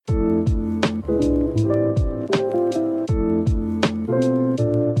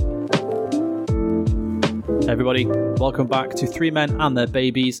everybody. Welcome back to Three Men and Their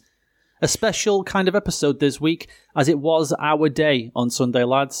Babies. A special kind of episode this week, as it was our day on Sunday,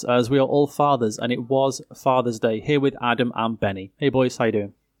 lads, as we are all fathers, and it was Father's Day, here with Adam and Benny. Hey boys, how you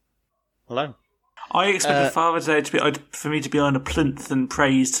doing? Hello. I expected Father's Day for me to be on a plinth and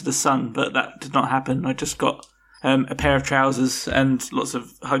praise to the sun, but that did not happen. I just got a pair of trousers and lots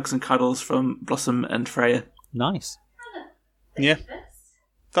of hugs and cuddles from Blossom and Freya. Nice. Yeah.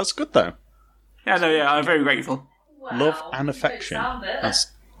 That's good, though. Yeah, I'm very grateful. Wow. Love and affection.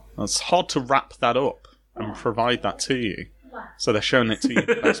 That's hard to wrap that up and provide that to you. So they're showing it to you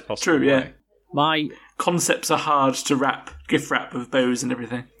the best possible True, yeah. way. My Concepts are hard to gift wrap with bows and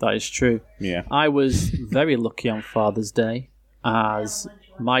everything. That is true. Yeah. I was very lucky on Father's Day, as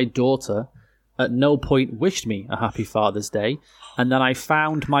my daughter at no point wished me a happy Father's Day, and then I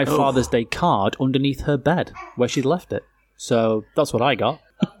found my Father's Day card underneath her bed, where she'd left it. So that's what I got.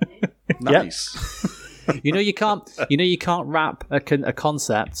 Nice. You know you can't wrap a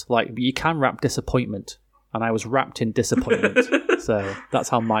concept like you can wrap disappointment, and I was wrapped in disappointment. So that's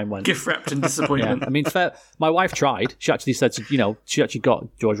how mine went. Gift wrapped in disappointment. Yeah, I mean, fair. My wife tried. She actually said, she actually got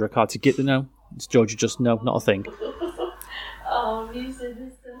Georgia a card to get the no. It's Georgia just no, not a thing.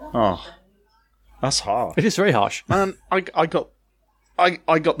 Oh, that's hard. It is very harsh. Man, I got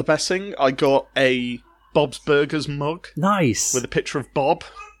the best thing. I got a Bob's Burgers mug Nice. with a picture of Bob.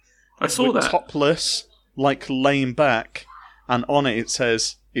 I saw that. Topless, like laying back, and on it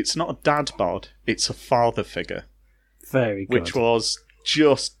says, "It's not a dad bod, it's a father figure." Very good. Which was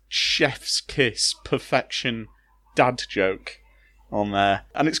just chef's kiss, perfection, dad joke on there.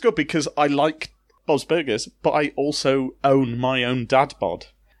 And it's good because I like Bob's Burgers, but I also own my own dad bod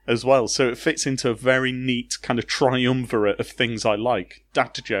as well. So it fits into a very neat kind of triumvirate of things I like.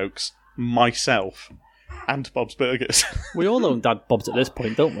 Dad jokes, myself, and Bob's Burgers. We all own dad bobs at this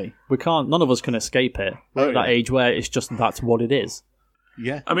point, don't we? We can't. None of us can escape it. We're at that age where it's just that's what it is.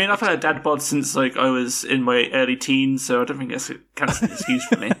 Yeah. I mean, I've had a dad bod since I was in my early teens, so I don't think that's an excuse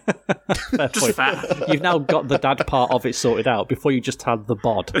for me. Just fat. You've now got the dad part of it sorted out. Before you just had the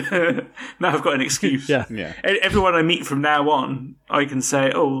bod. Now I've got an excuse. Yeah. Everyone I meet from now on, I can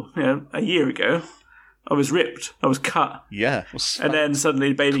say, a year ago, I was ripped, I was cut. Yeah. And then suddenly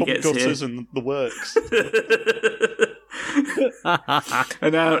the baby gets here. Gutters and the works.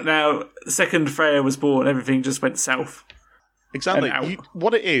 And now the second Freya was born, everything just went south. Exactly.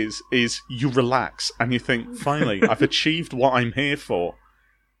 What it is you relax and you think, finally, I've achieved what I'm here for.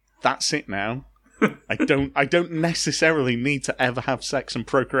 That's it now. I don't necessarily need to ever have sex and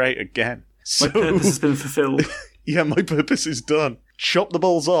procreate again. So, My purpose has been fulfilled. Yeah, my purpose is done. Chop the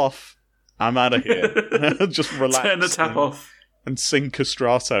balls off. I'm out of here. Just relax. Turn the tap off. And sing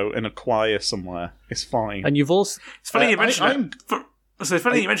castrato in a choir somewhere. It's fine. And you've also... It's funny you mention that. So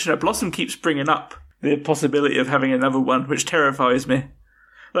funny you mention that. Blossom keeps bringing up the possibility of having another one, which terrifies me.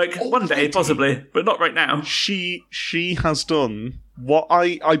 Like, one day, possibly, but not right now. She has done what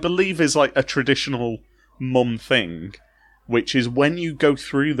I believe is like a traditional mum thing, which is when you go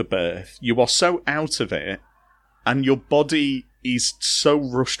through the birth, you are so out of it, and your body is so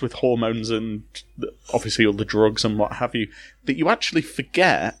rushed with hormones and obviously all the drugs and what have you, that you actually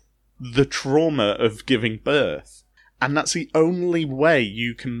forget the trauma of giving birth. And that's the only way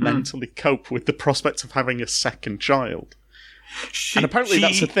you can mentally cope with the prospect of having a second child. And apparently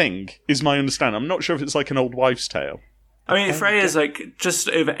that's a thing, is my understanding. I'm not sure if it's like an old wives' tale. I mean, Freya's like just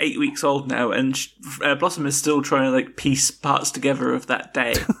over 8 weeks old now, and Blossom is still trying to like piece parts together of that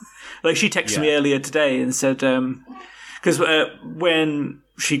day. Like she texted me earlier today and said, because when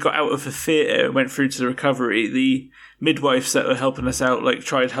she got out of the theatre and went through to the recovery, the midwives that were helping us out like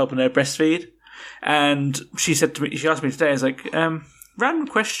tried helping her breastfeed. And she said to me, she asked me today, I was like, random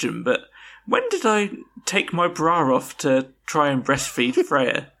question, but when did I take my bra off to try and breastfeed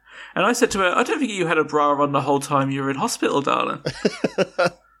Freya? And I said to her, I don't think you had a bra on the whole time you were in hospital, darling.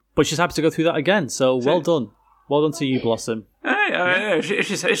 But she's happy to go through that again, so well done. Well done to you, Blossom. If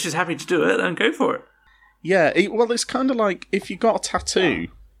she's happy to do it, then go for it. Yeah, it's kind of like if you got a tattoo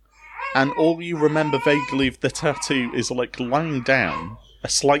and all you remember vaguely of the tattoo is like lying down, a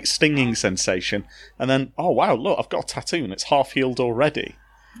slight stinging sensation, and then, oh wow, look, I've got a tattoo and it's half healed already.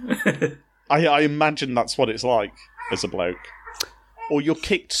 I imagine that's what it's like as a bloke. Or you're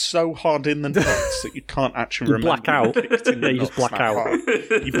kicked so hard in the nuts that you can't actually remember. Black out. Yeah, you just black out.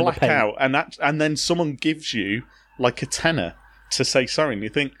 You black out, and then someone gives you like a tenner to say sorry, and you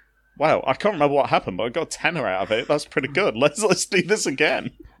think, wow, I can't remember what happened, but I got a tenner out of it. That's pretty good. Let's do this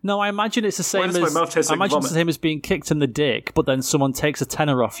again. No, I imagine it's the same Why does my mouth taste like it's the same as being kicked in the dick, but then someone takes a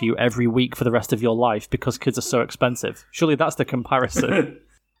tenner off you every week for the rest of your life because kids are so expensive. Surely that's the comparison.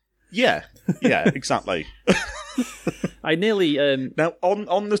 Yeah, exactly. I nearly... Now,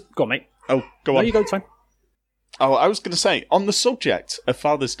 on the... Go on, mate. Oh, go No, on. you go, it's fine. Oh, I was going to say, on the subject of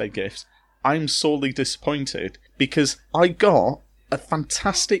Father's Day gifts, I'm sorely disappointed because I got a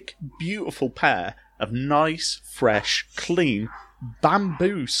fantastic, beautiful pair of nice, fresh, clean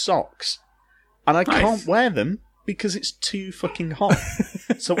bamboo socks. And I can't wear them because it's too fucking hot.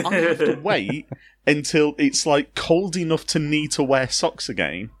 So I have to wait until it's like cold enough to need to wear socks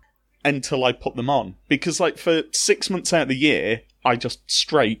again until I put them on. Because like for 6 months out of the year, I just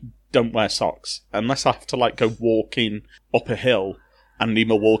straight don't wear socks. Unless I have to like go walking up a hill and need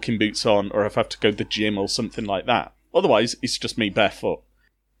my walking boots on, or if I have to go to the gym or something like that. Otherwise, it's just me barefoot.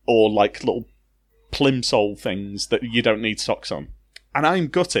 Or like little plimsoll things that you don't need socks on. And I'm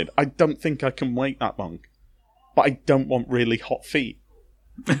gutted. I don't think I can wait that long. But I don't want really hot feet.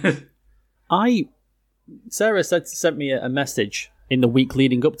 Sarah sent me a message in the week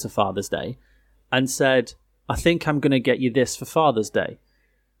leading up to Father's Day and said, I think I'm going to get you this for Father's Day.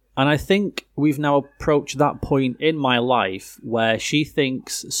 And I think we've now approached that point in my life where she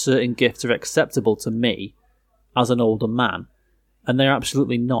thinks certain gifts are acceptable to me as an older man, and they're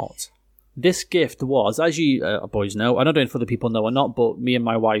absolutely not. This gift was, as you boys know, I don't know if other people know or not, but me and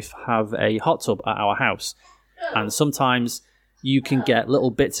my wife have a hot tub at our house. And sometimes you can get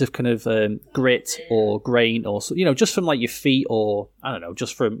little bits of kind of grit or grain or, just from like your feet or, I don't know,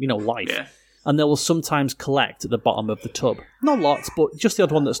 just from, life. Yeah. And they will sometimes collect at the bottom of the tub. Not lots, but just the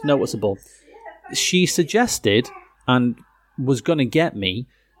odd one that's noticeable. She suggested, and was going to get me,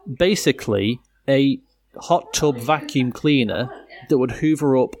 basically a hot tub vacuum cleaner that would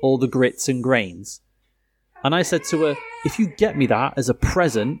hoover up all the grits and grains. And I said to her, if you get me that as a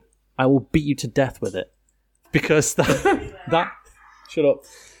present, I will beat you to death with it. Because that shut up.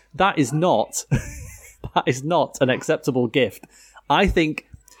 That is not an acceptable gift. I think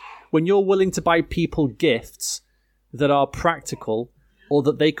when you're willing to buy people gifts that are practical or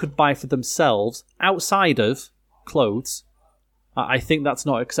that they could buy for themselves outside of clothes, I think that's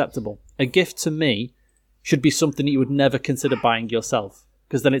not acceptable. A gift to me should be something that you would never consider buying yourself,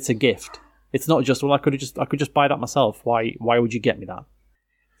 because then it's a gift. It's not just, well, I could just buy that myself. Why would you get me that?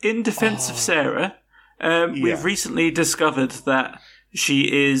 In defense of Sarah, we've recently discovered that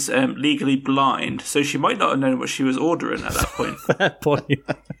she is legally blind, so she might not have known what she was ordering at that point. Fair point.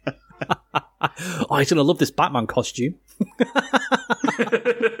 He's going to love this Batman costume. What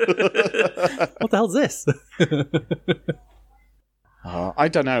the hell's this? I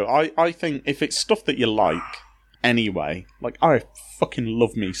don't know. I think if it's stuff that you like anyway, like I fucking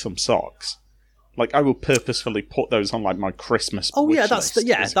love me some socks. Like I will purposefully put those on like my Christmas. Oh yeah, that's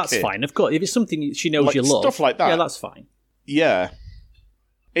fine. Of course, if it's something she knows like, you love, stuff like that. Yeah, that's fine. Yeah.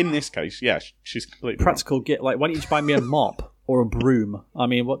 In this case, yeah, she's completely practical. Get like, why don't you just buy me a mop or a broom? I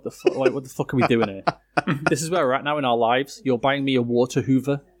mean, what the fuck are we doing here? This is where we're at now in our lives. You're buying me a water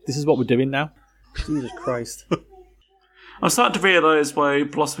hoover. This is what we're doing now. Jesus Christ. I'm starting to realise why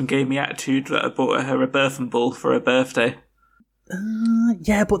Blossom gave me attitude that I bought her a birthing ball for her birthday.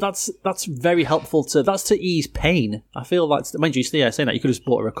 Yeah, but that's very helpful that's to ease pain. I feel like, mind you, saying that, you could have just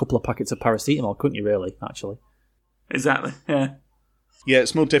bought her a couple of packets of paracetamol, couldn't you, really, actually? Exactly, yeah. Yeah,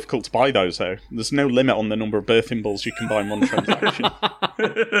 it's more difficult to buy those, though. There's no limit on the number of birthing balls you can buy in one transaction.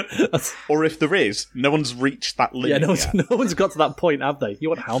 Or if there is, no one's reached that limit yet. No one's got to that point, have they? You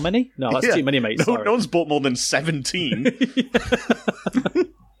want how many? No, that's too many, mate. No one's bought more than 17.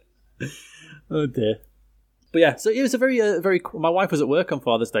 Oh, dear. But yeah, so it was a very. My wife was at work on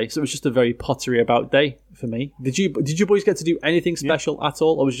Father's Day, so it was just a very pottery about day for me. Did you boys get to do anything special at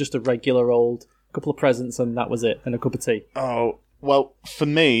all, or was it just a regular old couple of presents and that was it, and a cup of tea? Oh, well, for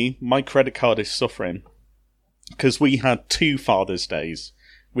me, my credit card is suffering because we had 2 Father's Days.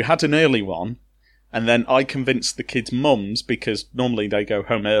 We had an early one, and then I convinced the kids' mums, because normally they go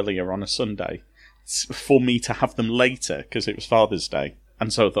home earlier on a Sunday, for me to have them later because it was Father's Day.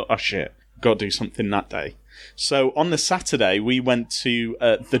 And so I thought, oh shit, got to do something that day. So on the Saturday, we went to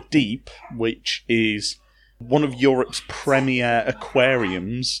the Deep, which is one of Europe's premier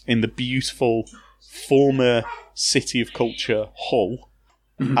aquariums in the beautiful former City of Culture Hull,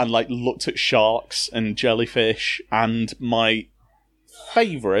 and like looked at sharks and jellyfish and my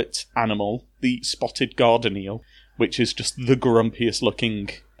favourite animal, the spotted garden eel, which is just the grumpiest looking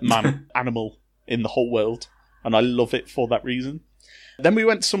animal in the whole world, and I love it for that reason. Then we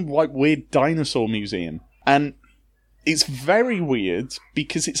went to some like weird dinosaur museum, and it's very weird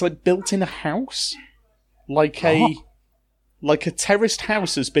because it's like built in a house, like a terraced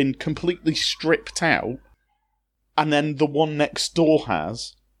house has been completely stripped out, and then the one next door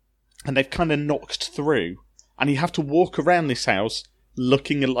has, and they've kind of knocked through, and you have to walk around this house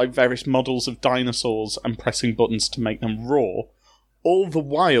looking at like various models of dinosaurs and pressing buttons to make them roar, all the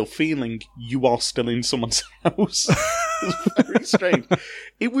while feeling you are still in someone's house. It was very strange.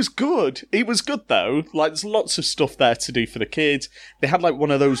 It was good. It was good though. Like, there's lots of stuff there to do for the kids. They had like one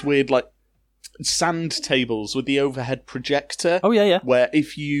of those weird like sand tables with the overhead projector. Oh yeah. Where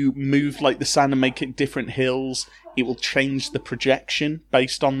if you move like the sand and make it different hills, it will change the projection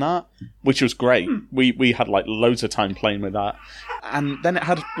based on that, which was great. We had like loads of time playing with that. And then it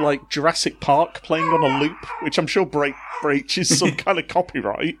had like Jurassic Park playing on a loop, which I'm sure breaches some kind of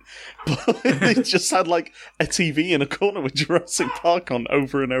copyright. But it just had like a TV in a corner with Jurassic Park on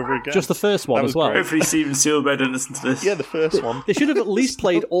over and over again. Just the first one as well. great. Hopefully Steven Spielberg didn't listen to this. Yeah, the first one. They should have at least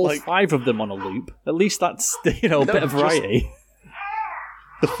played all like- 5 of them on a loop. At least that's, a bit of just- variety.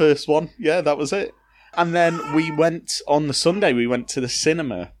 The first one. Yeah, that was it. And then on the Sunday, we went to the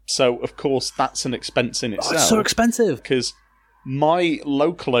cinema. So, of course, that's an expense in itself. It's so expensive. Because my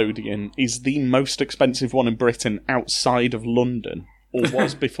local Odeon is the most expensive one in Britain outside of London, or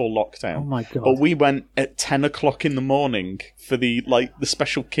was before lockdown. Oh my God. But we went at 10 o'clock in the morning for the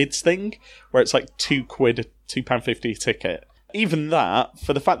special kids thing, where it's like £2, £2.50 a ticket. Even that,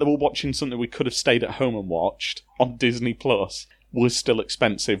 for the fact that we're watching something we could have stayed at home and watched on Disney Plus, was still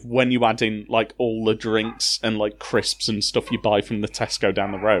expensive when you add in like all the drinks and like crisps and stuff you buy from the Tesco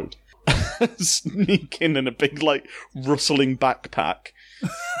down the road. Sneak in a big like rustling backpack.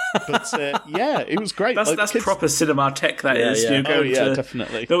 But yeah, it was great. That's Like, kids- proper cinema tech. That is. yeah. You go Oh yeah, to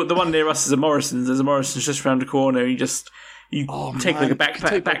definitely. the one near us is a Morrison's. There's a Morrison's just around the corner. You take man, like a you can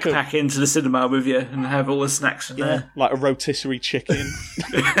take, like, backpack into the cinema with you and have all the snacks in Yeah, there. like a rotisserie chicken.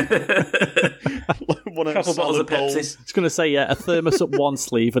 One of Couple those bottles salad of Pepsi. bowls. I was going to say, yeah, a thermos up one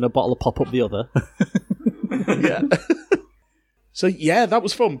sleeve and a bottle of pop up the other. Yeah. So yeah, that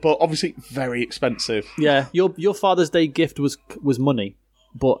was fun, but obviously very expensive. Yeah, your Father's Day gift was money,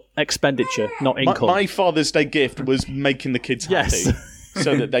 but expenditure, not income. My Father's Day gift was making the kids happy. Yes.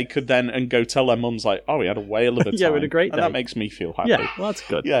 So that they could then go tell their mums like, oh, we had a whale of a time. Yeah, we had a great And day. that makes me feel happy. Yeah, well, that's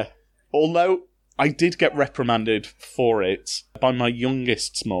good. Yeah. Although I did get reprimanded for it by my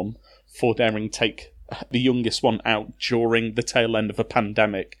youngest's mum for daring take the youngest one out during the tail end of a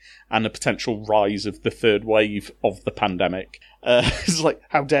pandemic and a potential rise of the third wave of the pandemic. It's like,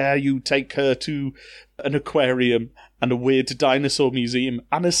 how dare you take her to an aquarium and a weird dinosaur museum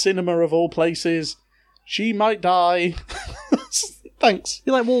and a cinema of all places? She might die. Thanks.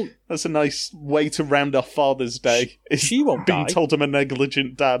 You're like, well, That's a nice way to round off Father's Day. Is she won't being die. told I'm a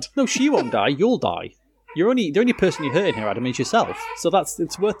negligent dad. no, she won't die. You'll die. The only person you're hurting here, Adam, is yourself. So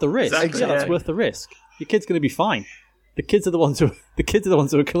it's worth the risk. Exactly, It's yeah. worth the risk. Your kid's going to be fine. The kids are the ones who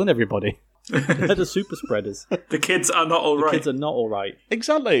are killing everybody. They're the super spreaders. The kids are not all right. Kids are not all right.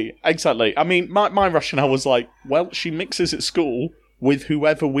 Exactly. I mean, my rationale was like, well, she mixes at school with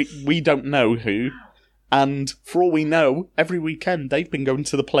whoever we don't know who, and for all we know, every weekend they've been going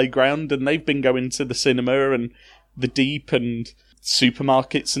to the playground and they've been going to the cinema and the Deep and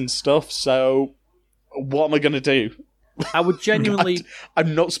supermarkets and stuff, so what am I going to do? I would genuinely.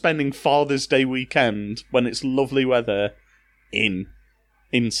 I'm not spending Father's Day weekend when it's lovely weather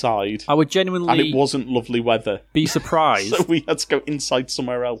inside. I would And it genuinely wasn't lovely weather. be surprised. So we had to go inside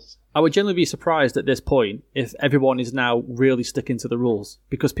somewhere else. I would genuinely be surprised at this point if everyone is now really sticking to the rules,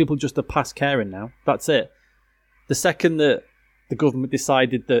 because people just are past caring now. That's it. The second that the government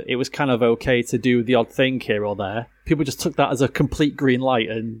decided that it was kind of okay to do the odd thing here or there, people just took that as a complete green light,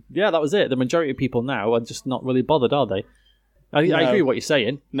 and yeah, that was it. The majority of people now are just not really bothered, are they? I agree with what you're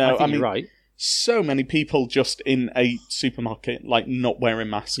saying. No, I think I mean, you're right. So many people just in a supermarket, like, not wearing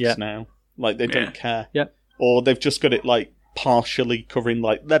masks Yeah. now. Like, they don't care. Yeah. Or they've just got it, like, partially covering,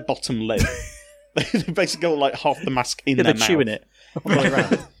 like, their bottom lip. They basically got, like, half the mask in Yeah, their they're mouth. chewing it all the way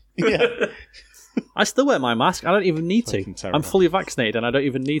around. Yeah. I still wear my mask. I don't even need to. Fucking terrible. I'm fully vaccinated and I don't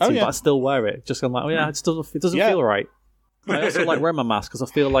even need to, Oh, yeah. but I still wear it. Just I'm like, oh yeah, it doesn't Yeah. feel right. I also like wearing my mask because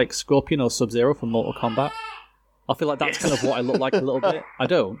I feel like Scorpion or Sub-Zero from Mortal Kombat. I feel like that's kind of what I look like a little bit. I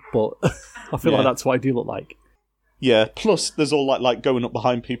don't, but I feel like Yeah. that's what I do look like. Yeah. Plus, there's all, like going up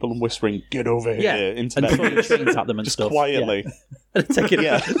behind people and whispering, get over Yeah, here, into and their throwing face. chains at them and Just stuff. quietly. Yeah. taking,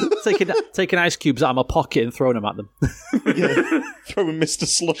 Yeah. taking ice cubes out of my pocket and throwing them at them. Yeah. Throwing Mr.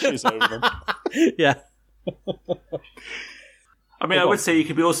 Slushes over them. Yeah. I mean, I would say you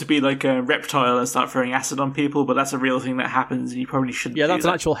could also be like a reptile and start throwing acid on people, but that's a real thing that happens, and you probably shouldn't. Yeah, do that's an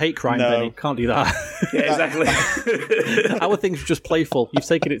that. actual hate crime, No. Benny. Can't do that. Yeah, exactly. Our things are just playful. You've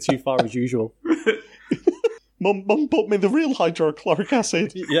taken it too far as usual. Mum put me the real hydrochloric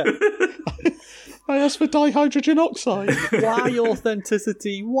acid. Yeah. I asked for dihydrogen oxide. Why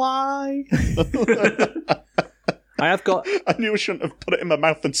authenticity? Why? I have got. I knew I shouldn't have put it in my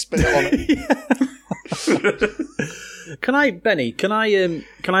mouth and spit it on it. Can I, Benny? Can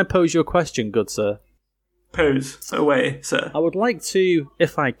I pose you a question, good sir? Pose away, sir. I would like to,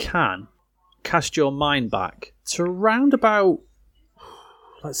 if I can, cast your mind back to around about,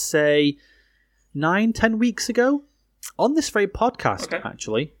 let's say, 9-10 weeks ago, on this very podcast,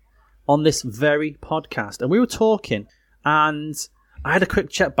 actually. On this very podcast. And we were talking, and I had a quick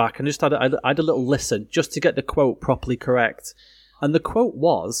check back and just had a little listen just to get the quote properly correct. And the quote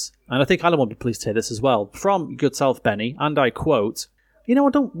was, and I think Alan will be pleased to hear this as well, from good self Benny, and I quote, "You know, I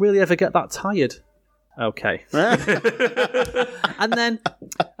don't really ever get that tired." Okay. and then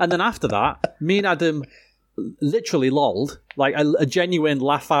after that, me and Adam literally lolled, like a genuine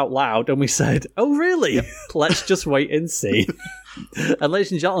laugh out loud, and we said, "Oh, really? Let's just wait and see." And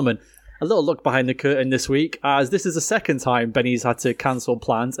ladies and gentlemen, a little look behind the curtain this week, as this is the second time Benny's had to cancel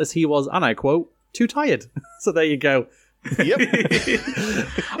plans, as he was, and I quote, too tired. So there you go. Yep.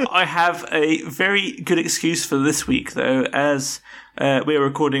 I have a very good excuse for this week, though, as we are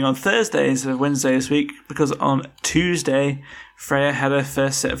recording on Thursday instead of Wednesday this week, because on Tuesday, Freya had her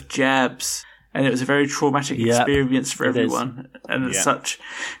first set of jabs, and it was a very traumatic experience for everyone, and as such.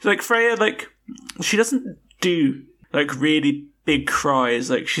 Like, Freya, like, she doesn't do, like, really big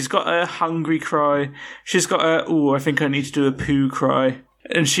cries. Like, she's got a hungry cry, she's got a, I think I need to do a poo cry,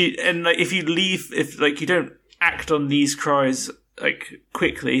 and like, if you don't act on these cries like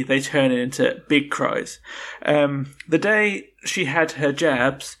quickly, they turn into big cries. The day she had her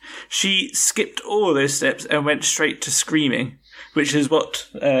jabs, she skipped all of those steps and went straight to screaming, which is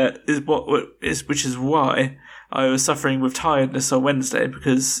why I was suffering with tiredness on Wednesday,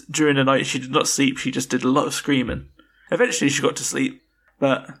 because during the night she did not sleep, she just did a lot of screaming. Eventually she got to sleep,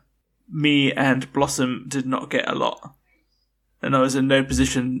 but me and Blossom did not get a lot. And I was in no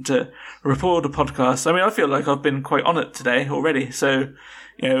position to record a podcast. I mean, I feel like I've been quite on it today already. So,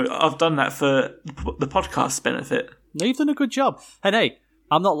 you know, I've done that for the podcast's benefit. No, you've done a good job. And hey,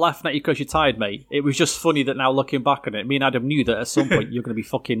 I'm not laughing at you because you're tired, mate. It was just funny that now looking back on it, me and Adam knew that at some point you're going to be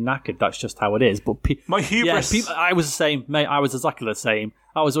fucking knackered. That's just how it is. But my hubris. Yeah, I was the same, mate. I was exactly the same.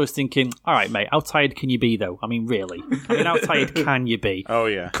 I was always thinking, all right, mate, how tired can you be, though? I mean, really? I mean, how tired can you be? Oh,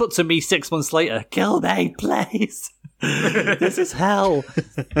 yeah. Cut to me 6 months later. Kill me, please. This is hell.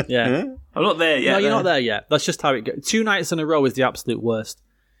 Yeah. I'm not there yet. No, you're not there yet. That's just how it goes. 2 nights in a row is the absolute worst.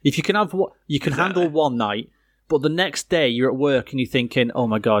 If you can handle one night, but the next day you're at work and you're thinking, oh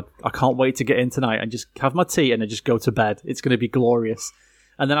my God, I can't wait to get in tonight and just have my tea and then just go to bed. It's going to be glorious.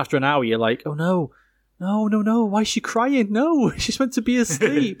 And then after an hour, you're like, oh no. No, why is she crying? No, she's meant to be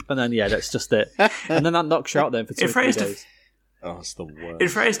asleep. And then, that's just it. And then that knocks you out then for 2 or 3 days. Oh, it's the worst. In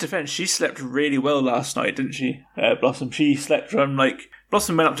Freya's defense, she slept really well last night, didn't she, Blossom? She slept from,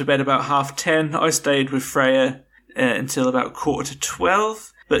 Blossom went up to bed about 10:30. I stayed with Freya until about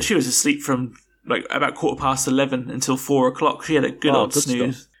 11:45. But she was asleep from, about 11:15 until 4 o'clock. She had a good old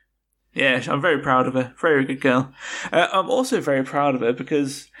snooze. Stuff. Yeah, I'm very proud of her. Very good girl. I'm also very proud of her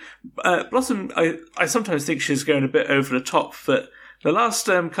because Blossom, I sometimes think she's going a bit over the top, but the last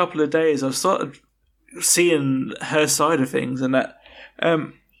couple of days I've started seeing her side of things, and that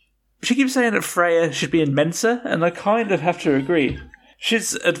she keeps saying that Freya should be in Mensa, and I kind of have to agree.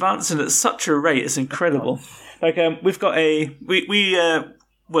 She's advancing at such a rate, it's incredible. We've got we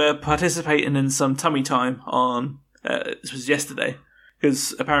were participating in some tummy time on, this was yesterday,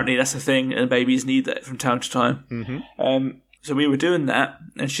 because apparently that's a thing and babies need that from time to time. Mm-hmm. So we were doing that,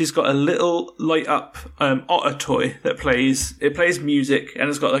 and she's got a little light up otter toy that plays music, and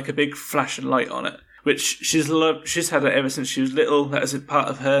it's got a big flashing light on it, which she's loved. She's had it ever since she was little. That is a part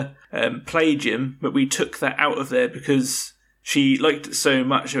of her play gym, but we took that out of there because she liked it so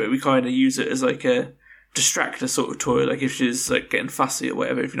much that we kind of use it as a distractor sort of toy, if she's getting fussy or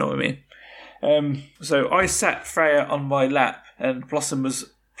whatever, if you know what I mean. So I sat Freya on my lap, and Blossom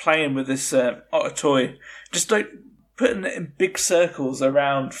was playing with this otter toy, just putting it in big circles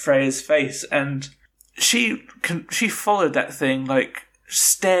around Freya's face, and she followed that thing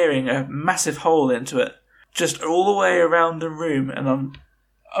staring a massive hole into it, just all the way around the room. And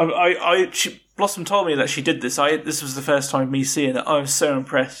Blossom told me that she did this. This was the first time me seeing it. I was so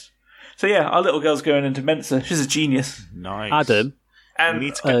impressed. So yeah, our little girl's going into Mensa. She's a genius. Nice, Adam.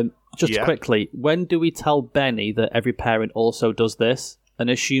 And Quickly, when do we tell Benny that every parent also does this and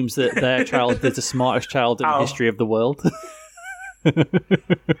assumes that their child is the smartest child in the history of the world?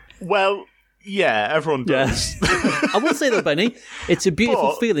 Well, yeah, everyone does. I will say though, Benny, it's a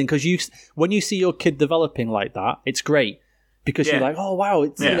beautiful feeling because when you see your kid developing like that, it's great. because you're like, oh wow,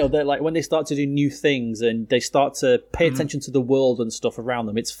 it's they're like when they start to do new things and they start to pay attention to the world and stuff around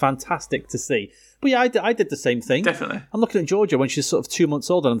them. It's fantastic to see. But yeah, I did the same thing. Definitely. I'm looking at Georgia when she's sort of 2 months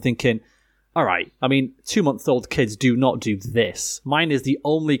old, and I'm thinking, all right, I mean, 2-month-old kids do not do this. Mine is the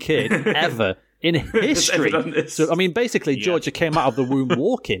only kid ever in history. So, I mean, basically, Georgia came out of the womb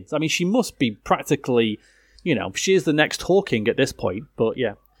walking. I mean, she must be practically, she is the next Hawking at this point. But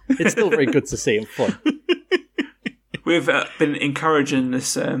yeah, it's still very good to see and fun. We've been encouraging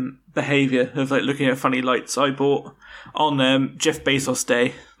this behaviour of like looking at funny lights. I bought on Jeff Bezos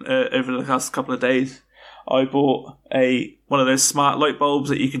Day over the last couple of days. I bought one of those smart light bulbs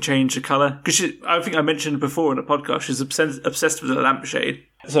that you can change the colour. Because I think I mentioned before in the podcast, she's obsessed with a lampshade.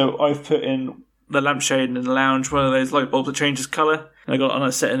 So I've put in the lampshade in the lounge, one of those light bulbs that changes colour. And I got it on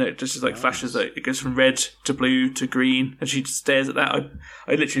a setting that just like flashes, like it goes from red to blue to green. And she just stares at that.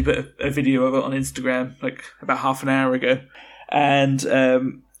 I literally put a video of it on Instagram like about half an hour ago. And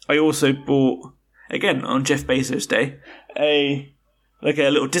I also bought, again on Jeff Bezos Day, a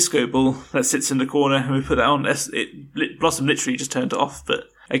little disco ball that sits in the corner, and we put that on. Blossom literally just turned it off, but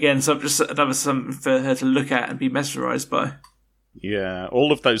again, just another something for her to look at and be mesmerised by. Yeah,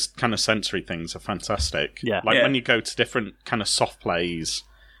 all of those kind of sensory things are fantastic. Yeah. When you go to different kind of soft plays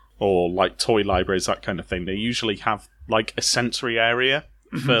or like toy libraries, that kind of thing, they usually have like a sensory area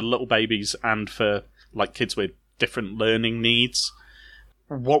for little babies and for like kids with different learning needs.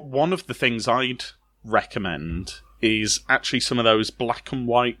 One of the things I'd recommend is actually some of those black and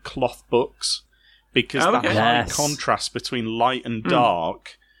white cloth books, because the high contrast between light and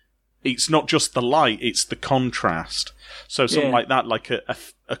dark, it's not just the light, it's the contrast. So something like that, like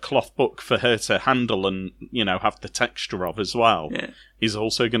a cloth book for her to handle and, have the texture of as well, is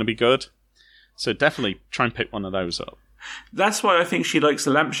also going to be good. So definitely try and pick one of those up. That's why I think she likes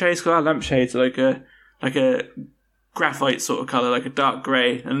the lampshades, because our lampshades are like a graphite sort of colour, like a dark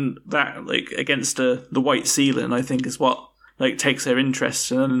grey, and that like against the white ceiling, I think is what like takes her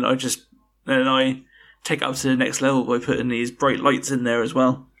interest. And then I take it up to the next level by putting these bright lights in there as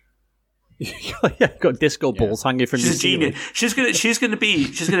well. Yeah, got disco balls hanging from. She's a genius. She's gonna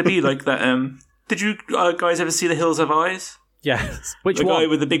be like that. Did you guys ever see The Hills Have Eyes? Yes. The guy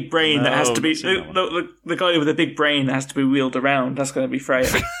with the big brain that has to be the guy with the big brain that has to be wheeled around. That's going to be Freya.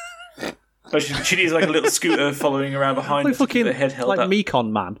 But she needs like a little scooter following around behind her to keep her head held like up.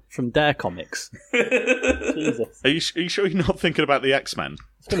 Mekon Man from Dare Comics. Jesus. Are you sure you're not thinking about the X-Men? I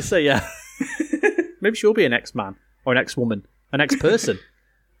was going to say, yeah. Maybe she'll be an X-Man or an X-Woman, an X-person.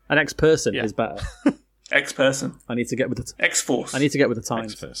 An X-person is better. X-person. I need to get with the X-Force. I need to get with the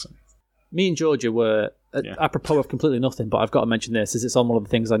times. X-person. Me and Georgia were apropos of completely nothing, but I've got to mention this as it's on one of the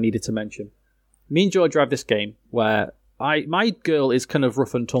things I needed to mention. Me and Georgia have this game where my girl is kind of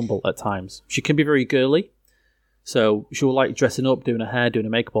rough and tumble at times. She can be very girly, so she'll like dressing up, doing her hair, doing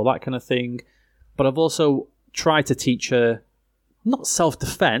her makeup, all that kind of thing. But I've also tried to teach her not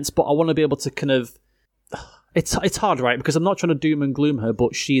self-defense, but I want to be able to kind of. It's hard, right? Because I'm not trying to doom and gloom her,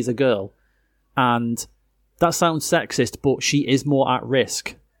 but she is a girl, and that sounds sexist, but she is more at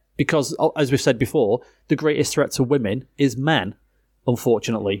risk because, as we've said before, the greatest threat to women is men.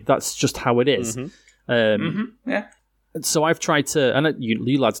 Unfortunately, that's just how it is. Yeah. So I've tried to, and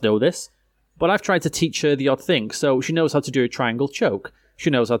you lads know this, but I've tried to teach her the odd thing. So she knows how to do a triangle choke. She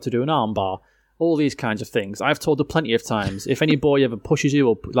knows how to do an arm bar. All these kinds of things. I've told her plenty of times, if any boy ever pushes you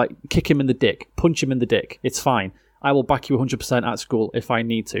or like kick him in the dick, punch him in the dick, it's fine. I will back you 100% at school if I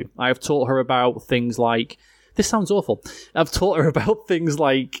need to. I have taught her about things like, this sounds awful. I've taught her about things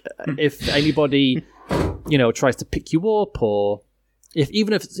like if anybody, tries to pick you up, or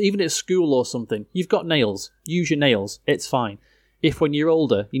even at school or something, you've got nails. Use your nails. It's fine. If when you're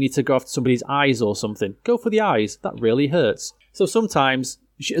older, you need to go after somebody's eyes or something, go for the eyes. That really hurts. So sometimes.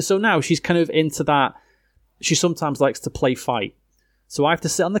 So now she's kind of into that. She sometimes likes to play fight. So I have to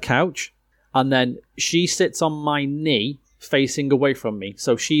sit on the couch, and then she sits on my knee, facing away from me.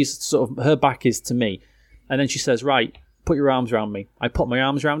 So she's sort of, her back is to me. And then she says, right, put your arms around me. I put my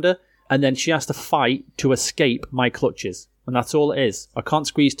arms around her, and then she has to fight to escape my clutches. And that's all it is. I can't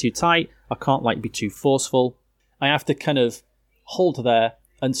squeeze too tight. I can't be too forceful. I have to kind of hold her there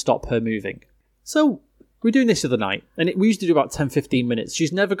and stop her moving. So we're doing this the other night, and we usually do about 10-15 minutes.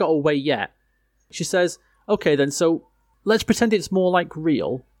 She's never got away yet. She says, okay then, so let's pretend it's more like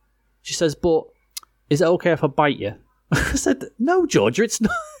real. She says, but is it okay if I bite you? I said, no, Georgia,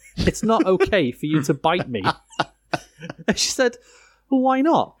 it's not okay for you to bite me. And she said, well, why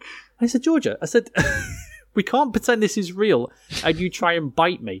not? I said, Georgia, we can't pretend this is real and you try and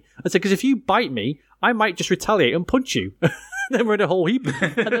bite me. I said, because if you bite me, I might just retaliate and punch you. Then we're in a whole heap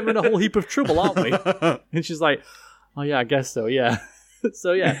of trouble, aren't we? And she's like, Oh yeah, I guess so. Yeah.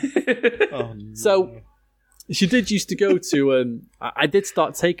 So yeah. Oh, no. So she did used to go to. I did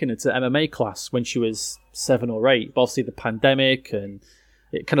start taking her to MMA class when she was 7 or 8. But obviously the pandemic and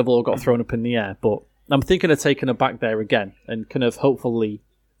it kind of all got thrown up in the air. But I'm thinking of taking her back there again and kind of hopefully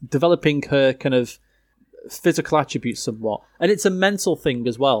developing her kind of physical attributes somewhat. And it's a mental thing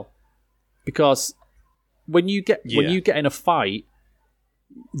as well, because when you get in a fight,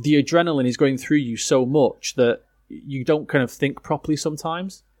 the adrenaline is going through you so much that you don't kind of think properly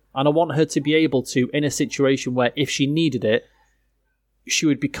sometimes. And I want her to be able to, in a situation where if she needed it, she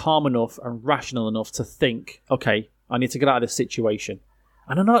would be calm enough and rational enough to think, okay, I need to get out of this situation.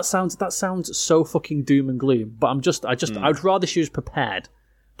 And I know that sounds so fucking doom and gloom, but I'd rather she was prepared.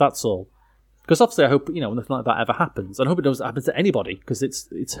 That's all. Because obviously I hope, nothing like that ever happens. And I hope it doesn't happen to anybody, because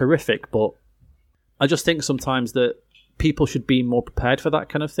it's horrific, but I just think sometimes that people should be more prepared for that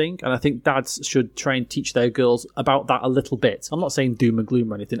kind of thing, and I think dads should try and teach their girls about that a little bit. I'm not saying doom and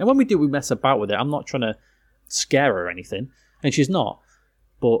gloom or anything, and when we do, we mess about with it. I'm not trying to scare her or anything, and she's not.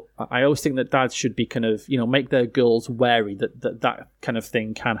 But I always think that dads should be kind of, make their girls wary that kind of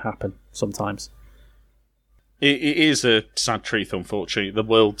thing can happen sometimes. It is a sad truth, unfortunately. The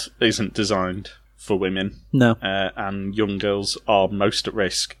world isn't designed for women. No. And young girls are most at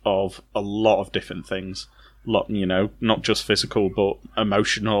risk of a lot of different things. Not just physical, but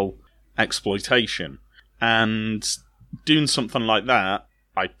emotional exploitation. And doing something like that,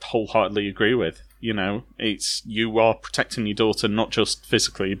 I wholeheartedly agree with. You are protecting your daughter not just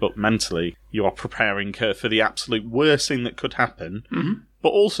physically, but mentally. You are preparing her for the absolute worst thing that could happen. Mm-hmm. But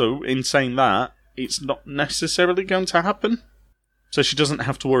also, in saying that, it's not necessarily going to happen. So she doesn't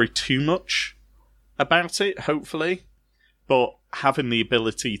have to worry too much about it, hopefully. But having the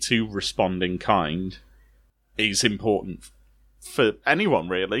ability to respond in kind is important for anyone,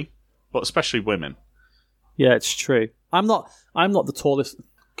 really, but especially women. Yeah, it's true. I'm not the tallest.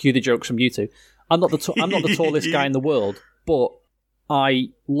 Cue the jokes from you two. I'm not the tallest guy in the world, but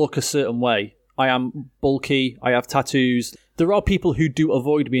I look a certain way. I am bulky. I have tattoos. There are people who do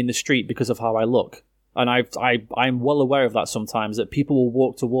avoid me in the street because of how I look, and I'm well aware of that sometimes. That people will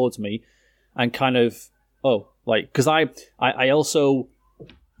walk towards me and kind of because I also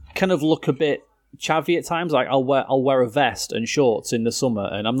kind of look a bit chavvy at times. Like I'll wear a vest and shorts in the summer,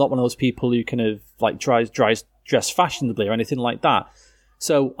 and I'm not one of those people who kind of like tries dress fashionably or anything like that.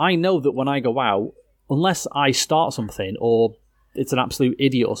 So I know that when I go out, unless I start something or it's an absolute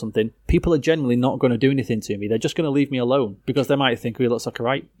idiot or something, people are generally not going to do anything to me. They're just going to leave me alone because they might think he looks like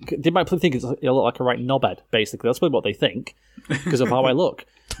they might think I look like a right knobhead. Basically, that's probably what they think because of how I look.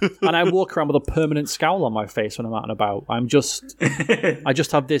 And I walk around with a permanent scowl on my face when I'm out and about. I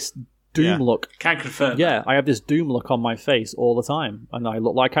just have this doom look. Can confirm. Yeah, I have this doom look on my face all the time, and I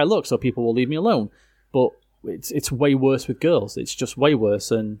look like I look, so people will leave me alone. But it's way worse with girls. It's just way worse.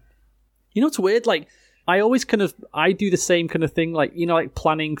 And it's weird. Like I always I do the same kind of thing. Like like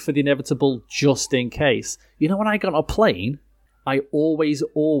planning for the inevitable just in case. When I get on a plane, I always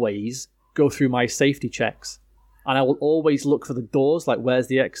go through my safety checks, and I will always look for the doors. Like where's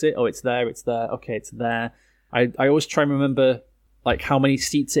the exit? Oh, it's there. It's there. Okay, it's there. I always try and remember like how many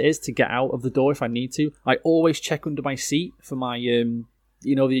seats it is to get out of the door if I need to. I always check under my seat for my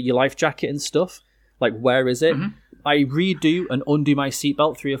your life jacket and stuff. Like, where is it? Mm-hmm. I redo and undo my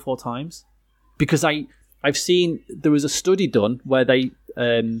seatbelt 3 or 4 times because I've seen there was a study done where they,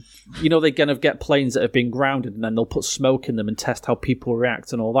 they kind of get planes that have been grounded and then they'll put smoke in them and test how people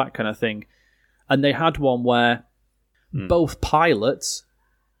react and all that kind of thing. And they had one where both pilots,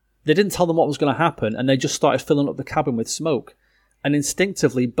 they didn't tell them what was going to happen and they just started filling up the cabin with smoke. And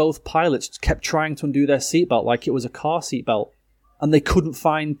instinctively, both pilots kept trying to undo their seatbelt like it was a car seatbelt. And they couldn't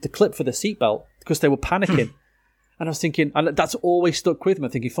find the clip for the seatbelt because they were panicking. And I was thinking, and that's always stuck with me.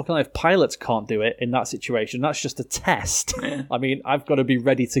 I'm thinking, fucking hell, if pilots can't do it in that situation, that's just a test. Yeah. I mean, I've got to be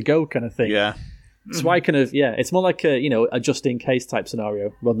ready to go kind of thing. Yeah. So I kind of, it's more like a just-in-case type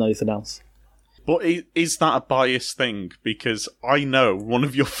scenario rather than anything else. But is that a biased thing? Because I know one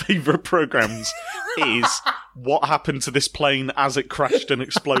of your favourite programmes is what happened to this plane as it crashed and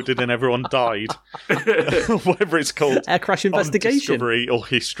exploded and everyone died. Whatever it's called. Air Crash Investigation. Discovery or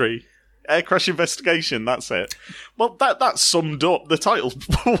History. Air Crash Investigation, that's it. Well, that's summed up. The title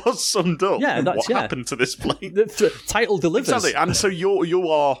was summed up. Yeah, that's what happened to this plane. The title delivers. Exactly. And so you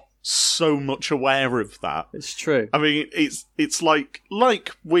are so much aware of that. It's true. I mean, it's like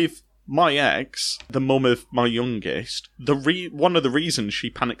with my ex, the mum of my youngest, one of the reasons she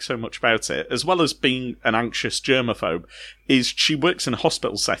panics so much about it, as well as being an anxious germaphobe, is she works in a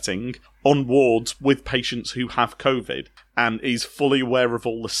hospital setting on wards with patients who have COVID. and is fully aware of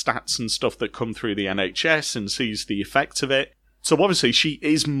all the stats and stuff that come through the NHS and sees the effect of it. So obviously she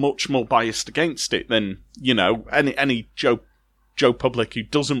is much more biased against it than, any Joe Public who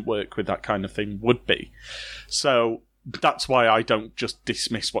doesn't work with that kind of thing would be. So that's why I don't just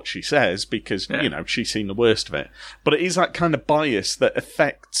dismiss what she says, because, she's seen the worst of it. But it is that kind of bias that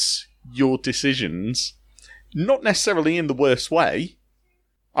affects your decisions, not necessarily in the worst way.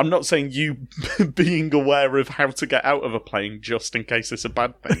 I'm not saying you being aware of how to get out of a plane just in case it's a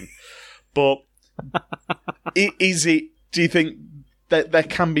bad thing. But do you think that there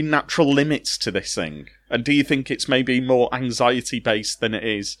can be natural limits to this thing? And do you think it's maybe more anxiety-based than it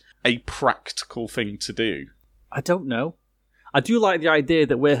is a practical thing to do? I don't know. I do like the idea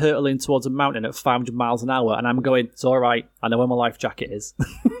that we're hurtling towards a mountain at 500 miles an hour, and I'm going, it's all right, I know where my life jacket is.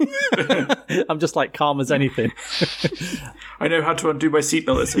 I'm just like calm as anything. I know how to undo my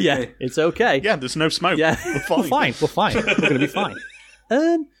seatbelt, it's okay. Yeah, it's okay. Yeah, there's no smoke. Yeah, We're fine. We're fine. We're going to be fine.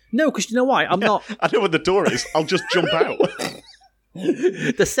 No, because you know why? I'm not... I know where the door is. I'll just jump out.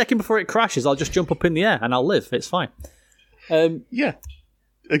 The second before it crashes, I'll just jump up in the air and I'll live. It's fine. Yeah,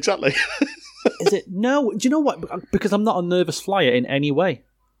 exactly. Is it? No. Do you know what? Because I'm not a nervous flyer in any way.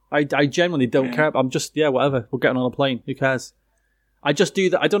 I genuinely don't care. I'm just, whatever. We're getting on a plane. Who cares? I just do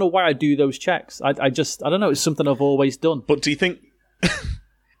that. I don't know why I do those checks. I don't know. It's something I've always done. But do you think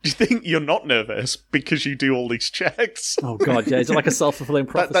you're not nervous because you do all these checks? Oh, God, yeah. Is it like a self-fulfilling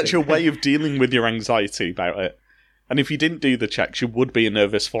prophecy? That's your way of dealing with your anxiety about it. And if you didn't do the checks, you would be a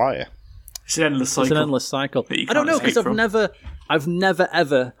nervous flyer. It's an endless cycle. It's an endless cycle. I don't know, because I've never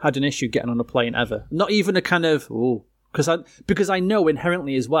ever had an issue getting on a plane ever. Not even a kind of because I know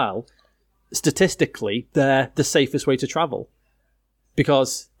inherently as well, statistically, they're the safest way to travel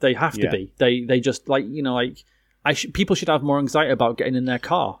because they have to be. They just people should have more anxiety about getting in their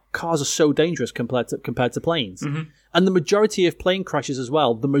car. Cars are so dangerous compared to planes, and the majority of plane crashes as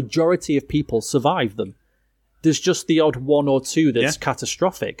well. The majority of people survive them. There's just the odd one or two that's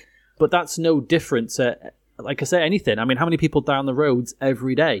catastrophic. But that's no different to, like I say, anything. I mean, how many people die on the roads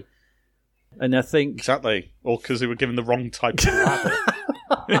every day? And I think... Exactly. Or because they were given the wrong type of ladder.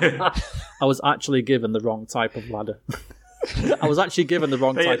 I was actually given the wrong type of ladder. I was actually given the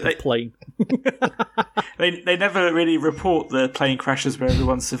wrong type of plane. They never really report the plane crashes where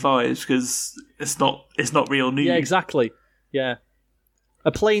everyone survives because it's not real news. Yeah, exactly. Yeah.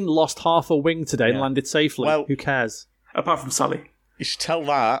 A plane lost half a wing today and landed safely. Well, who cares? Apart from Sully. You should tell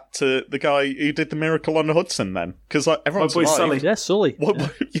that to the guy who did the Miracle on the Hudson then. Because everyone survived. Sully. Yeah, Sully.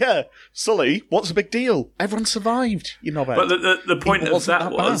 Yeah, Sully, what's the big deal? Everyone survived, you know. But the point of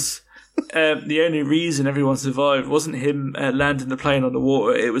that was... the only reason everyone survived wasn't him landing the plane on the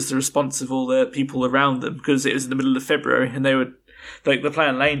water. It was the response of all the people around them, because it was in the middle of February and they were the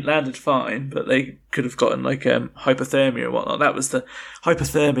plane landed fine, but they could have gotten hypothermia or whatnot. That was the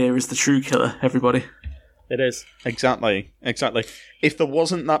hypothermia is the true killer. Everybody, it is exactly. If there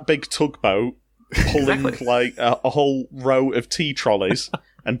wasn't that big tugboat pulling a whole row of tea trolleys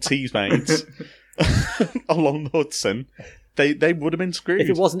and teammates along the Hudson, they would have been screwed. If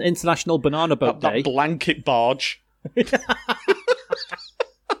it wasn't International Banana Boat Day. That blanket barge.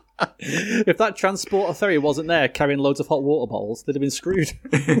 If that transporter ferry wasn't there carrying loads of hot water bottles, they'd have been screwed.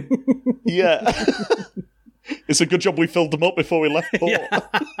 Yeah. It's a good job we filled them up before we left port. Yeah.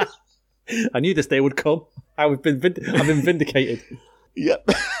 I knew this day would come. I've been vindicated. Yep.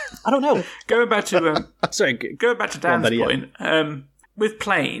 I don't know. Going back to Dan's Betty, point, with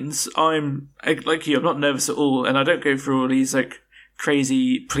planes, I'm like you. I'm not nervous at all, and I don't go through all these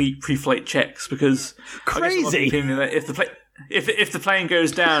crazy pre-flight checks because crazy. If the plane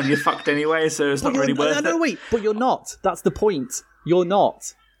goes down, you're fucked anyway. So it's not really worth it. No, wait, but you're not. That's the point. You're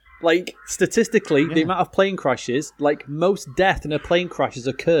not. Statistically, the amount of plane crashes, most death in a plane crashes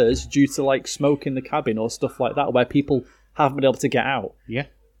occurs due to smoke in the cabin or stuff like that, where people haven't been able to get out. Yeah.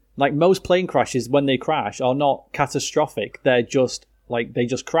 Most plane crashes, when they crash, are not catastrophic. They're just they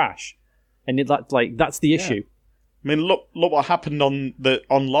just crash, and that's the issue. I mean, look what happened on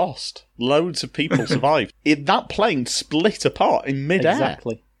Lost. Loads of people survived. That plane split apart in mid-air.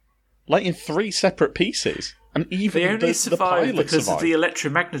 Exactly. In 3 separate pieces. And even they only survived because of the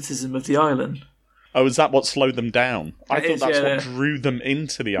electromagnetism of the island. Oh, is that what slowed them down? I thought that's what drew them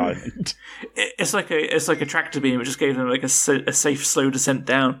into the island. It's like a tractor beam. It just gave them a safe, slow descent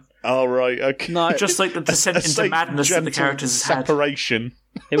down. Oh, right, okay. No, just like the descent into madness that the characters separation.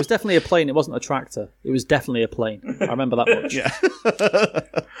 It was definitely a plane. It wasn't a tractor. It was definitely a plane. I remember that much. Yeah.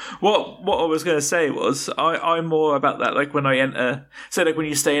 What I was going to say was I'm more about that. Like when I enter, so like when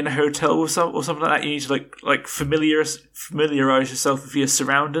you stay in a hotel or something like that, you need to like familiarize yourself with your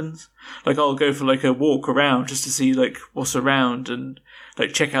surroundings. Like I'll go for like a walk around just to see like what's around and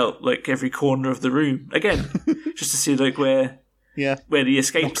like check out like every corner of the room again, just to see like where the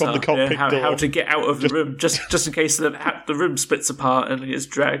escapes Knock on are, the cockpit how door. to get out of the room, just in case the room splits apart and gets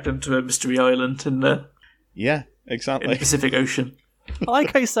dragged into a mystery island in the exactly. Pacific Ocean.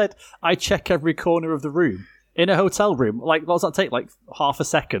 Like I said, I check every corner of the room. In a hotel room, like, what does that take? Like half a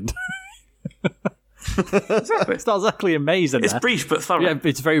second? Exactly. It's not exactly amazing. It's brief but thorough. Yeah,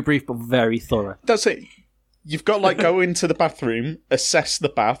 it's very brief but very thorough. That's it. You've got like go into the bathroom, assess the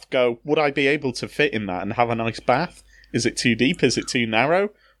bath, go, would I be able to fit in that and have a nice bath? Is it too deep? Is it too narrow?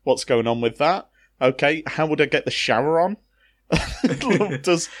 What's going on with that? Okay, how would I get the shower on?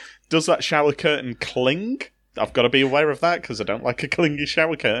 Does that shower curtain cling? I've got to be aware of that because I don't like a clingy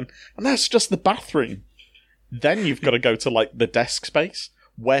shower curtain. And that's just the bathroom. Then you've got to go to like the desk space.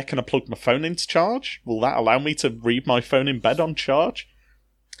 Where can I plug my phone into charge? Will that allow me to read my phone in bed on charge?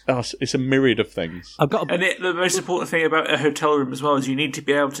 Oh, it's a myriad of things. I've got And the most important thing about a hotel room as well is you need to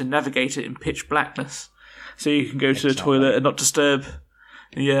be able to navigate it in pitch blackness. So you can go to the toilet and not disturb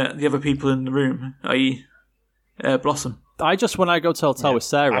the other people in the room, i.e. Blossom. when I go to hotel with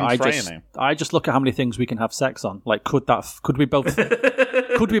Sarah, and Freya now. I just look at how many things we can have sex on. Like, could we both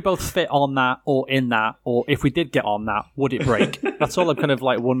fit on that or in that, or if we did get on that, would it break? That's all I'm kind of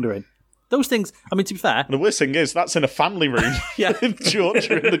like wondering. Those things. I mean, to be fair, The worst thing is that's in a family room. Yeah. With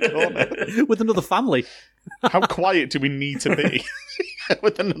Georgia in the corner. with another family, How quiet do we need to be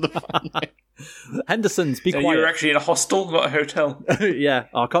with another family? Henderson's, be So quiet. you're actually in a hostel, not a hotel. Yeah,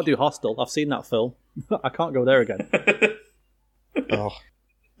 I can't do Hostel. I've seen that film. I can't go there again. Oh.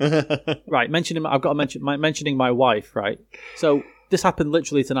 Right, I've got to mentioning my wife, right? So this happened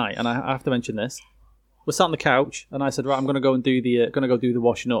literally tonight, and I have to mention this. We're sat on the couch, and I said, right, I'm going to go and do the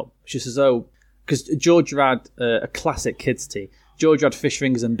washing up. She says, oh, because Georgia had a classic kids' tea. Georgia had fish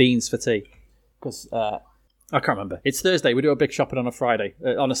fingers and beans for tea. Because I can't remember. It's Thursday. We do a big shopping on a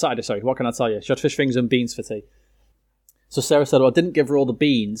Saturday. Sorry, what can I tell you? She had fish fingers and beans for tea. So Sarah said, well, I didn't give her all the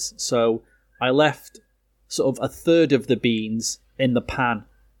beans, so I left sort of a third of the beans in the pan.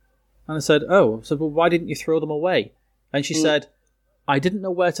 And I said, well, why didn't you throw them away? And she said, I didn't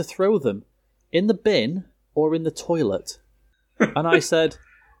know where to throw them. In the bin or in the toilet? And I said,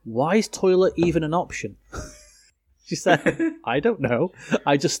 why is toilet even an option? She said, I don't know.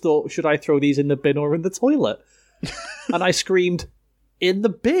 I just thought, should I throw these in the bin or in the toilet? And I screamed, in the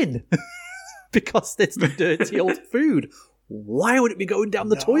bin. Because it's the dirty old food. Why would it be going down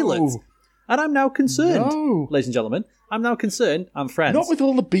the toilet? And I'm now concerned, ladies and gentlemen. I'm now concerned. I'm friends. Not with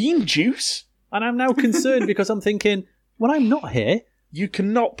all the bean juice. And I'm now concerned because I'm thinking, when I'm not here, You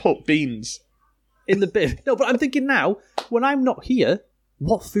cannot put beans. in the bin. No, but I'm thinking now, when I'm not here,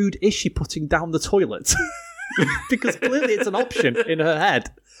 what food is she putting down the toilet? Because clearly it's an option in her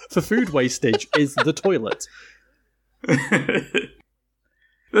head for food wastage is the toilet. The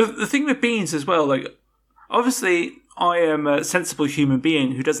thing with beans as well, like, obviously I am a sensible human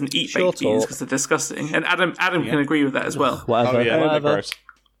being who doesn't eat Sure baked beans talk. because they're disgusting, and Adam can agree with that as well. Whatever. Oh yeah, they're whatever. gross.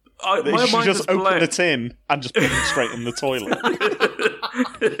 My They should mind just was open blown. the tin and just put them straight in the toilet.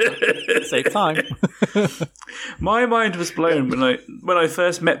 Save time. My mind was blown when I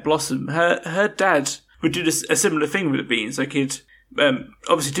first met Blossom. Her dad would do a similar thing with the beans. Like he'd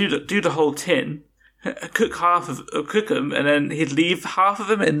obviously do the whole tin, cook them, and then he'd leave half of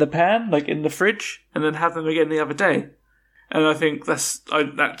them in the pan, like in the fridge, and then have them again the other day. And I think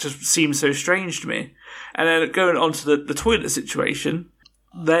that just seems so strange to me. And then going on to the toilet situation,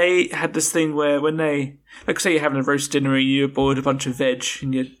 they had this thing where when they, like say you're having a roast dinner and you boiled a bunch of veg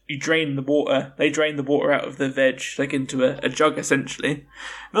and you drain the water, they drain the water out of the veg like into a jug essentially.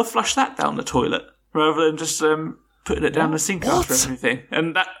 They'll flush that down the toilet rather than just putting it down the sink after everything.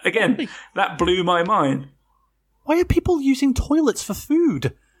 And that, again, that blew my mind. Why are people using toilets for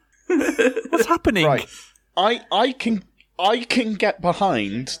food? What's happening? Right. I can get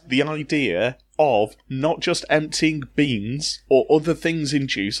behind the idea of not just emptying beans or other things in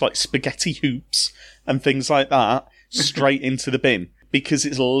juice like spaghetti hoops and things like that straight into the bin because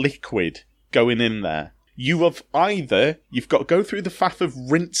it's liquid going in there. You've got to go through the faff of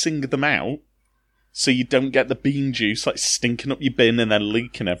rinsing them out so you don't get the bean juice like stinking up your bin and then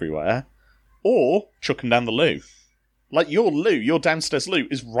leaking everywhere, or chuck them down the loo. Like your downstairs loo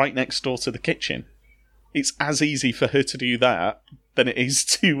is right next door to the kitchen. It's as easy for her to do that than it is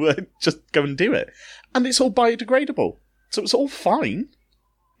to just go and do it. And it's all biodegradable. So it's all fine.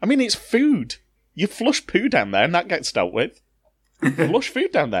 I mean, it's food. You flush poo down there and that gets dealt with. Flush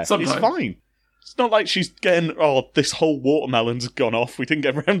food down there. Sometimes. It's fine. It's not like she's getting, this whole watermelon's gone off. We didn't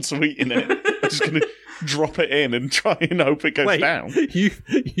get around to eating it. I'm just going to drop it in and try and hope it goes down.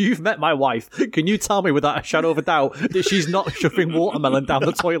 You've met my wife. Can you tell me without a shadow of a doubt that she's not shoving watermelon down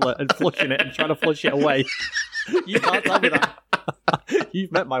the toilet and flushing it and trying to flush it away? You can't tell me that.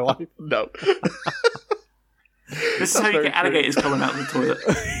 You've met my wife. No. This is how you get alligators coming out of the toilet.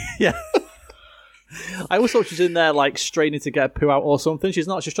 Yeah. I always thought she's in there, like, straining to get a poo out or something. She's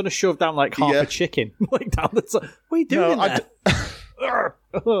not. She's trying to shove down, like, half a chicken. Like, down the toilet. What are you doing there?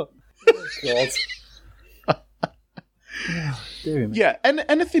 Oh, God. Yeah, and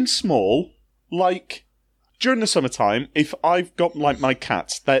anything small, like, during the summertime, if I've got, like, my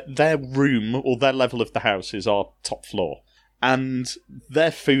cats, their room or their level of the house is our top floor. And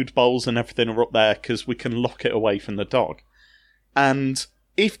their food bowls and everything are up there because we can lock it away from the dog. And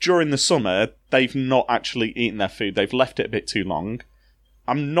if during the summer they've not actually eaten their food, they've left it a bit too long,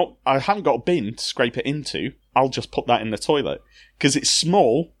 I haven't got a bin to scrape it into, I'll just put that in the toilet. Because it's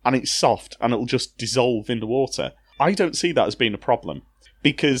small and it's soft and it'll just dissolve in the water. I don't see that as being a problem.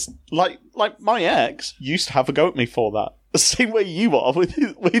 Because, like my ex used to have a go at me for that. The same way you are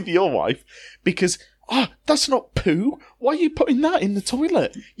with your wife. Because, that's not poo. Why are you putting that in the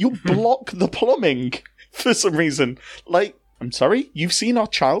toilet? You'll block the plumbing for some reason. Like, I'm sorry, you've seen our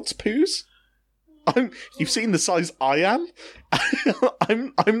child's poos? You've seen the size I am?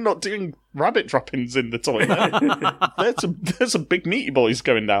 I'm not doing rabbit droppings in the toilet. There's some big meaty boys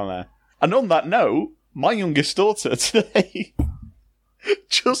going down there. And on that note, my youngest daughter today,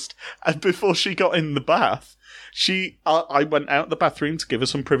 just before she got in the bath, I went out the bathroom to give her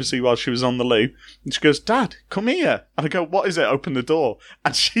some privacy while she was on the loo, and she goes, "Dad, come here." And I go, "What is it?" Open the door,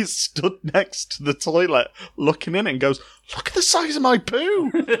 and she stood next to the toilet, looking in, and goes, "Look at the size of my poo."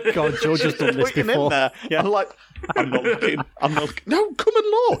 God, George has done this before. In there. Yeah. I'm not looking. No, come and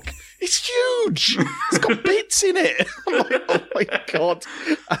look. It's huge. It's got bits in it. I'm like, oh my God.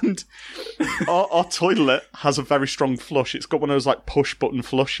 And our toilet has a very strong flush. It's got one of those like push button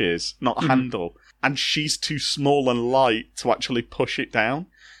flushes, not a handle. And she's too small and light to actually push it down.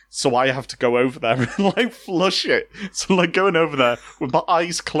 So I have to go over there and like flush it. So like going over there with my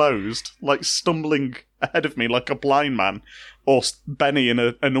eyes closed, like stumbling ahead of me like a blind man, or Benny in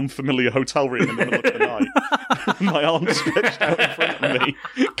an unfamiliar hotel room in the middle of the night. My arms stretched out in front of me.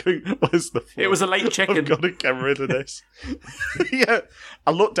 Going, where's the floor? It was a late check-in. I've got to get rid of this. Yeah.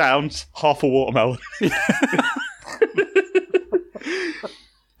 I look down, half a watermelon.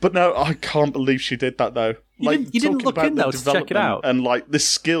 But no, I can't believe she did that though. You didn't look in though to check it out, and like the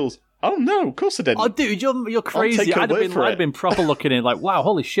skills. Oh no, of course I didn't. Oh, dude, you're crazy. I'd have been proper looking in, like, wow,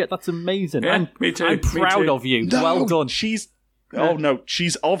 holy shit, that's amazing. Yeah, me too. I'm proud of you. No, well done. She's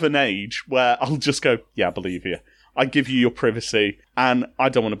of an age where I'll just go, yeah, I believe you. I give you your privacy, and I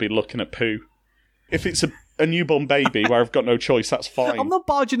don't want to be looking at poo. If it's a newborn baby where I've got no choice, that's fine. I'm not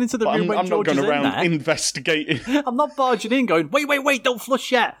barging into the room when George is in there. I'm not going around investigating. I'm not barging in going, wait, don't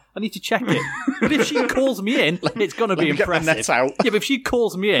flush yet. I need to check it. But if she calls me in, it's going to be impressive. Get the net out. Yeah, but if she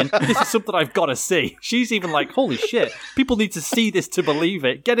calls me in, this is something I've got to see. She's even like, holy shit, people need to see this to believe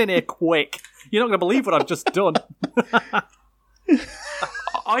it. Get in here quick. You're not going to believe what I've just done.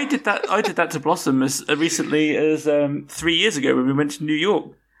 I did that to Blossom as recently as 3 years ago when we went to New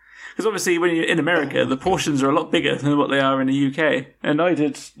York. Because obviously, when you're in America, the portions are a lot bigger than what they are in the UK. And I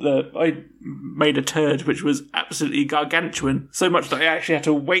made a turd which was absolutely gargantuan, so much that I actually had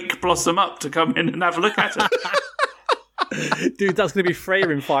to wake Blossom up to come in and have a look at it. Dude, that's going to be Freya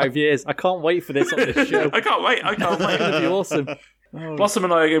in 5 years. I can't wait for this on this show. I can't wait. It's going to be awesome. Blossom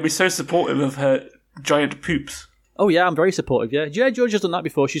and I are going to be so supportive of her giant poops. Oh yeah, I'm very supportive, yeah. Yeah, George has done that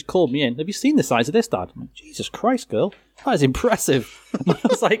before. She's called me in. Have you seen the size of this, Dad? I'm like, Jesus Christ, girl. That is impressive. I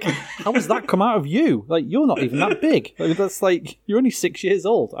was like, how has that come out of you? Like, you're not even that big. Like, that's like, you're only 6 years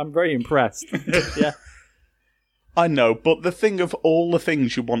old. I'm very impressed. Yeah. I know, but the thing of all the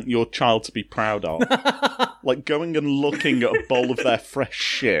things you want your child to be proud of, like going and looking at a bowl of their fresh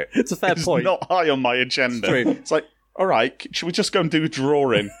shit, it's a fair point. Not high on my agenda. True. It's like, all right, should we just go and do a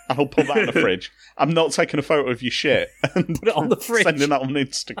drawing? And I'll put that in the fridge. I'm not taking a photo of your shit and put it on the fridge. Sending that on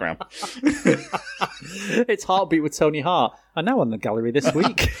Instagram. It's Heartbeat with Tony Hart. And now on the gallery this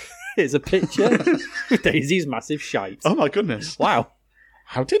week, here's a picture of Daisy's massive shite. Oh my goodness. Wow.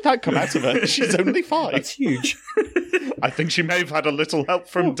 How did that come out of her? She's only 5. That's huge. I think she may have had a little help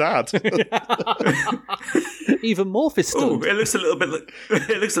from Dad. Even Morph is stunned. Oh, it looks a little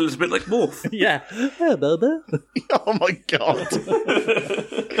bit like Morph. Yeah. Yeah, baby. Oh my God.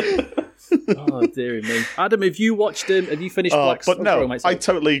 Oh, dearie me. Adam, have you watched him? Have you finished Black But no, Sorry, I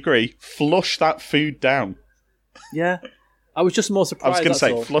totally agree. Flush that food down. Yeah. I was just more I surprised. was going to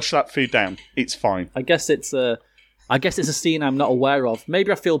say, all. flush that food down. It's fine. I guess it's a scene I'm not aware of.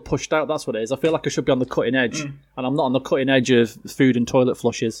 Maybe I feel pushed out, that's what it is. I feel like I should be on the cutting edge, and I'm not on the cutting edge of food and toilet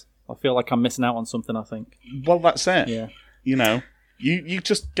flushes. I feel like I'm missing out on something, I think. Well, that's it. Yeah. You know, you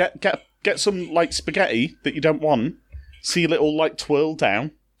just get some, like, spaghetti that you don't want, see a little, like, twirl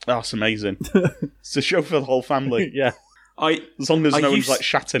down. Oh, it's amazing. It's a show for the whole family. Yeah. As long as no one's, like,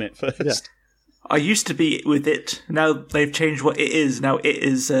 shat in it first. Yeah. I used to be with it. Now they've changed what it is. Now it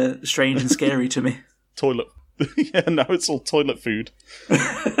is strange and scary to me. Toilet. Yeah, now it's all toilet food.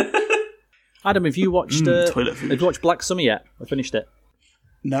 Adam, have you watched toilet food. Have you watched Black Summer yet? I finished it.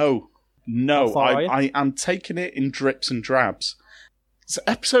 No. How far are you? I am taking it in drips and drabs. It's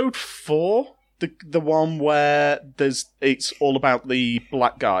episode 4, the one where it's all about the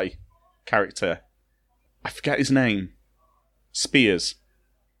black guy character. I forget his name. Spears.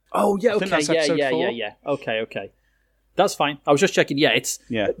 Oh, yeah, think okay, that's episode 4. yeah. Okay. That's fine. I was just checking. Yeah, it's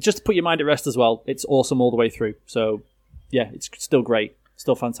just to put your mind at rest as well. It's awesome all the way through. So, yeah, it's still great.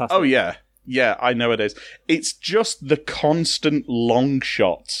 Still fantastic. Oh, yeah. Yeah, I know it is. It's just the constant long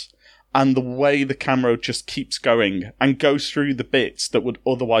shots and the way the camera just keeps going and goes through the bits that would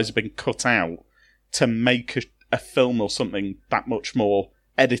otherwise have been cut out to make a film or something that much more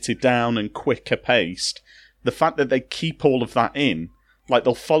edited down and quicker paced. The fact that they keep all of that in, like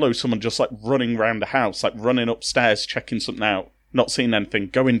they'll follow someone just like running around the house, like running upstairs, checking something out, not seeing anything,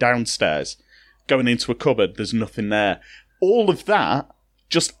 going downstairs, going into a cupboard, there's nothing there. All of that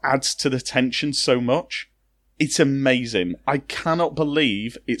just adds to the tension so much. It's amazing. I cannot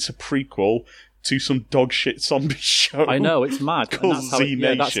believe it's a prequel to some dog shit zombie show. I know, it's mad. Called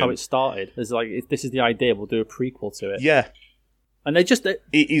Z-Nation. That's how it started. It's like, if this is the idea, we'll do a prequel to it. Yeah. And they just... It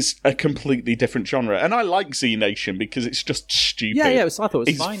is a completely different genre. And I like Z-Nation because it's just stupid. Yeah, I thought it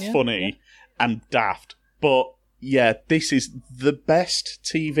was fine, It's funny and daft. But, yeah, this is the best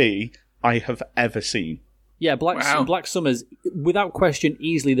TV I have ever seen. Yeah, Black Summer's, without question,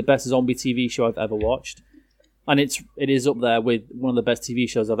 easily the best zombie TV show I've ever watched. And it is up there with one of the best TV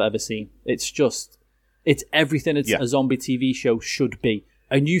shows I've ever seen. It's everything a zombie TV show should be.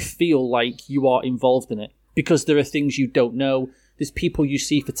 And you feel like you are involved in it. Because there are things you don't know. There's people you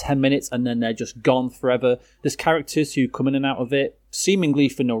see for 10 minutes and then they're just gone forever. There's characters who come in and out of it, seemingly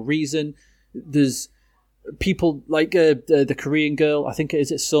for no reason. There's people like the Korean girl, I think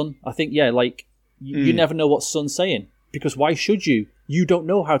it is Sun. I think, you never know what Sun's saying. Because why should you? You don't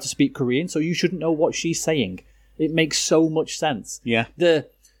know how to speak Korean, so you shouldn't know what she's saying. It makes so much sense. Yeah. The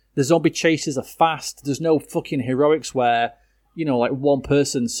zombie chases are fast. There's no fucking heroics where, like one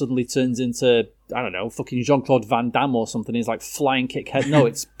person suddenly turns into, I don't know, fucking Jean-Claude Van Damme or something. He's like flying kick head. No,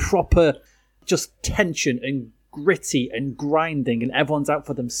 it's proper just tension and gritty and grinding and everyone's out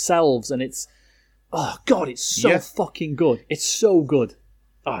for themselves and it's, oh God, it's so fucking good. It's so good.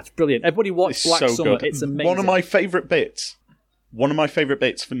 Oh, it's brilliant. Everybody watch Black Summer. Good. It's amazing. One of my favourite bits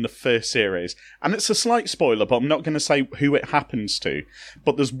from the first series, and it's a slight spoiler, but I'm not going to say who it happens to,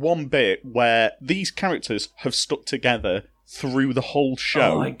 but there's one bit where these characters have stuck together through the whole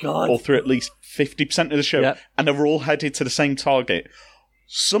show. Oh my God. Or through at least 50% of the show, and they're all headed to the same target.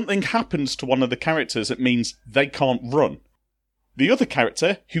 Something happens to one of the characters that means they can't run. The other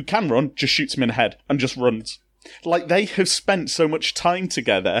character, who can run, just shoots him in the head and just runs. Like, they have spent so much time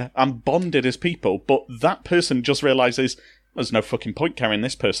together and bonded as people, but that person just realises, there's no fucking point carrying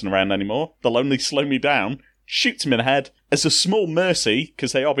this person around anymore. They'll only slow me down, shoots him in the head, as a small mercy,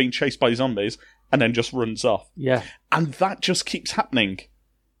 because they are being chased by zombies, and then just runs off. Yeah. And that just keeps happening.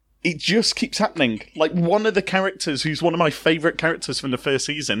 It just keeps happening. Like, one of the characters, who's one of my favourite characters from the first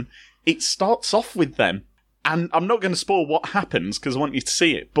season, it starts off with them. And I'm not going to spoil what happens, because I want you to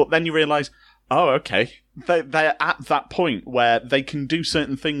see it, but then you realise, oh, okay, they're at that point where they can do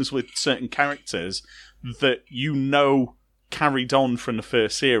certain things with certain characters that carried on from the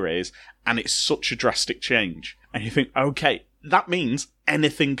first series, and it's such a drastic change. And you think, okay, that means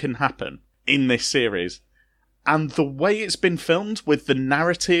anything can happen in this series. And the way it's been filmed with the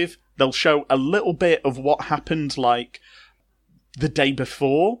narrative, they'll show a little bit of what happened like the day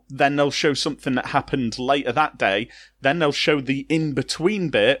before, then they'll show something that happened later that day, then they'll show the in-between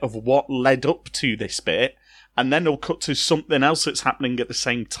bit of what led up to this bit, and then they'll cut to something else that's happening at the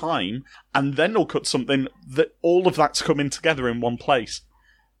same time, and then they'll cut something that all of that's coming together in one place.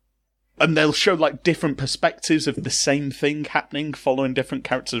 And they'll show like different perspectives of the same thing happening, following different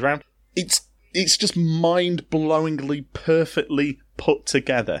characters around. It's just mind-blowingly perfectly put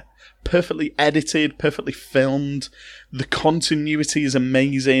together. Perfectly edited, perfectly filmed. The continuity is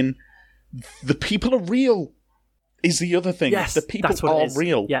amazing. the people are real. Is the other thing. Yes, the people that's what it are is.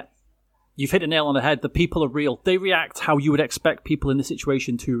 real. Yeah. You've hit a nail on the head. The people are real. They react how you would expect people in this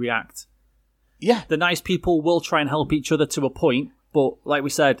situation to react. Yeah. The nice people will try and help each other to a point, but like we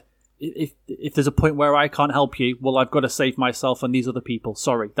said, if there's a point where I can't help you, well, I've got to save myself and these other people.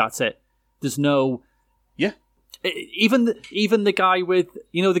 Sorry, that's it. There's no... Yeah. Even the guy with...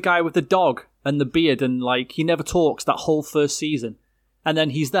 You know, the guy with the dog and the beard and, like, he never talks that whole first season. And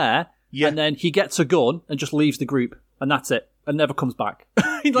then he's there, and then he gets a gun and just leaves the group, and that's it, and never comes back.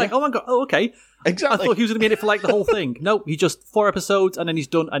 He's like, oh my god, oh, okay. Exactly. I thought he was going to be in it for, like, the whole thing. No, he just 4 episodes, and then he's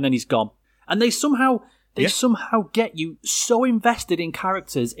done, and then he's gone. And they somehow get you so invested in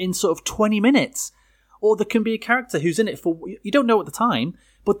characters in sort of 20 minutes. Or there can be a character who's in it for, you don't know at the time,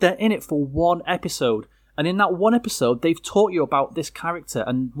 but they're in it for 1 episode. And in that 1 episode, they've taught you about this character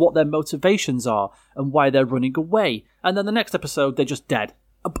and what their motivations are and why they're running away. And then the next episode, they're just dead.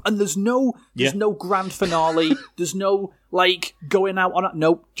 And there's no grand finale. There's no, like, going out on it.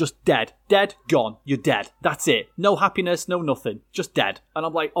 Nope, just dead. Dead, gone. You're dead. That's it. No happiness, no nothing. Just dead. And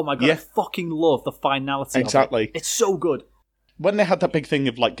I'm like, oh my god, I fucking love the finality Exactly. of it. It's so good. When they had that big thing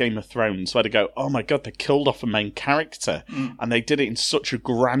of, like, Game of Thrones, where they go, oh my god, they killed off a main character, and they did it in such a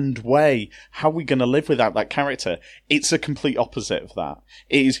grand way. How are we going to live without that character? It's a complete opposite of that.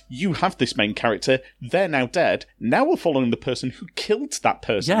 It is, you have this main character, they're now dead, now we're following the person who killed that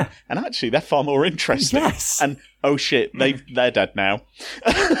person. Yeah. And actually, they're far more interesting. Yes. And, oh shit, they're dead now.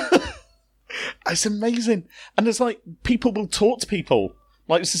 It's amazing. And there's, like, people will talk to people.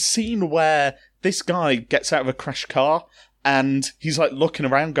 Like, it's a scene where this guy gets out of a crashed car, and he's, like, looking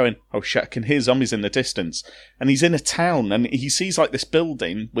around going, oh shit, I can hear zombies in the distance. And he's in a town, and he sees, like, this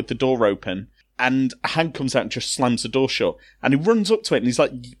building with the door open, and a hand comes out and just slams the door shut. And he runs up to it, and he's,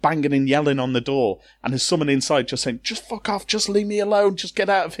 like, banging and yelling on the door. And there's someone inside just saying, just fuck off, just leave me alone, just get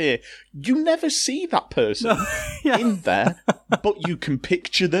out of here. You never see that person in there, but you can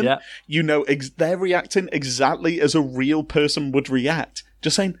picture them. Yeah. You know, they're reacting exactly as a real person would react.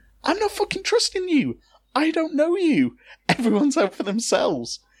 Just saying, I'm not fucking trusting you. I don't know you. Everyone's out for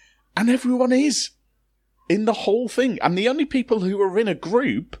themselves. And everyone is. In the whole thing. And the only people who are in a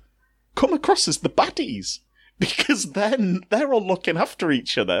group come across as the baddies. Because then they're all looking after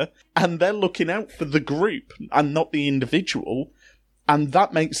each other. And they're looking out for the group and not the individual. And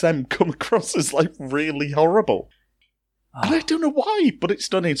that makes them come across as, like, really horrible. And I don't know why, but it's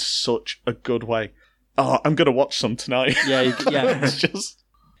done in such a good way. Oh, I'm going to watch some tonight. Yeah. It's just...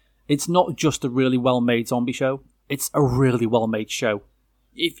 It's not just a really well-made zombie show. It's a really well-made show.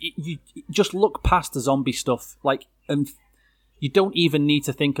 If you just look past the zombie stuff, like, and you don't even need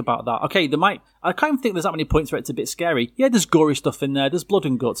to think about that. Okay, I can't even think there's that many points where it's a bit scary. Yeah, there's gory stuff in there, there's blood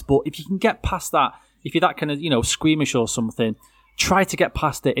and guts, but if you can get past that, if you're that kind of, squeamish or something, try to get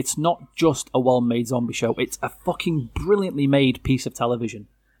past it. It's not just a well-made zombie show. It's a fucking brilliantly made piece of television.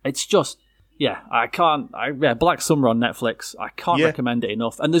 It's just... Yeah, Black Summer on Netflix. I can't recommend it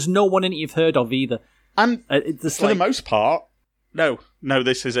enough. And there's no one in it you've heard of either. And for the most part, no,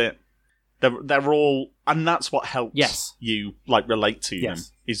 this is it. They're all, and that's what helps you, like, relate to them,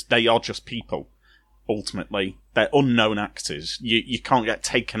 is they are just people, ultimately. They're unknown actors. You can't get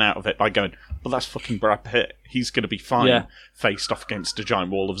taken out of it by going, well, that's fucking Brad Pitt. He's going to be fine faced off against a giant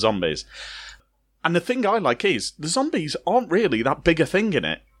wall of zombies. And the thing I like is, the zombies aren't really that big a thing in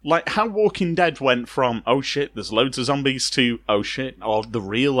it. Like, how Walking Dead went from, oh shit, there's loads of zombies, to, oh shit, the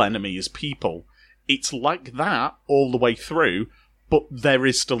real enemy is people. It's like that all the way through, but there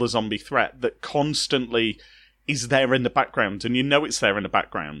is still a zombie threat that constantly is there in the background, and you know it's there in the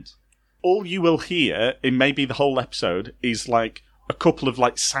background. All you will hear in maybe the whole episode is, like, a couple of,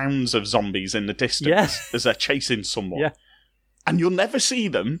 like, sounds of zombies in the distance as they're chasing someone. Yeah. And you'll never see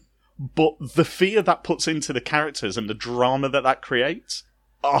them, but the fear that puts into the characters and the drama that creates...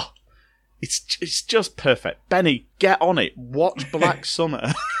 Oh, it's just perfect. Benny, get on it. Watch Black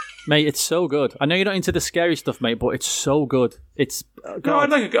Summer. Mate, it's so good. I know you're not into the scary stuff, mate, but it's so good. It's no, I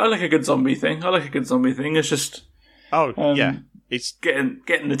like a good zombie thing. It's just it's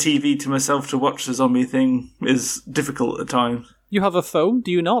getting the TV to myself to watch the zombie thing is difficult at times. You have a phone,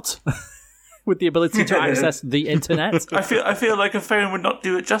 do you not? With the ability to access the internet. I feel like a phone would not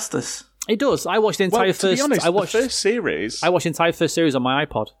do it justice. It does. I watched the entire to be honest, the first series. I watched the entire first series on my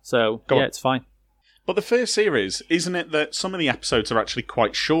iPod, so it's fine. But the first series, isn't it that some of the episodes are actually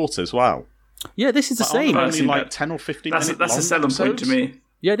quite short as well? Yeah, this is the same. Only like 10 or 15 minutes. That's a selling point to me.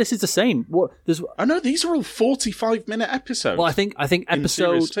 Yeah, this is the same. Oh no, these are all 45-minute episodes. Well, I think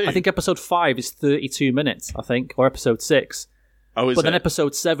episode 5 is 32 minutes. I think, or episode 6. Oh, is but then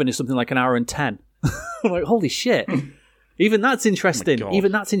episode 7 is something like an hour and 10. I'm like, holy shit. Even that's interesting. God.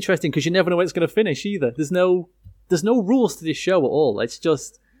 Even that's interesting because you never know when it's going to finish either. There's no rules to this show at all. It's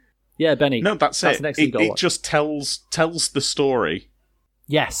just, yeah, Benny. No, that's the it. next thing you gotta It watch. just tells the story.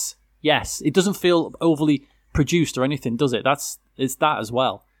 Yes. It doesn't feel overly produced or anything, does it? It's that as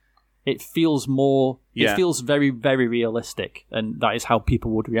well. It feels more. Yeah. It feels very, very realistic, and that is how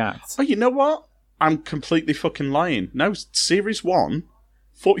people would react. Oh, you know what? I'm completely fucking lying. No, Series 1,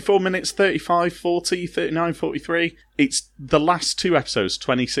 44 minutes, 35, 40, 39, 43. It's the last two episodes,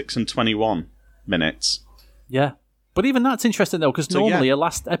 26 and 21 minutes. Yeah. But even that's interesting, though, because normally yeah. a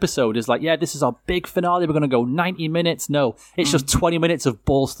last episode is like, yeah, this is our big finale, we're going to go 90 minutes. No, it's just 20 minutes of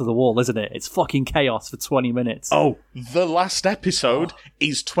balls to the wall, isn't it? It's fucking chaos for 20 minutes. Oh, the last episode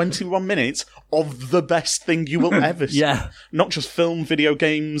is 21 minutes of the best thing you will ever see. Yeah. Not just film, video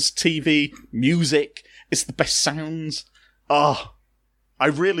games, TV, music. It's the best sounds. Oh, I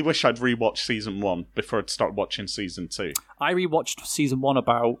really wish I'd rewatched season 1 before I'd start watching season 2. I rewatched season 1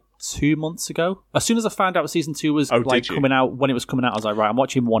 about 2 months ago. As soon as I found out season 2 was did you? coming out, when it was coming out, I was like, right, I'm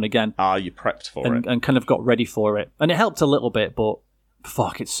watching 1 again. Ah, you prepped for it. And kind of got ready for it. And it helped a little bit, but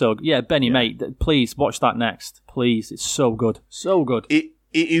fuck, it's so good. Yeah, Benny, mate, please watch that next. Please, it's so good. So good. It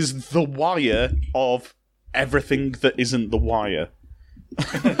is the Wire of everything that isn't the Wire.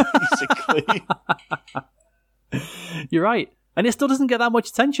 Basically. You're right. And it still doesn't get that much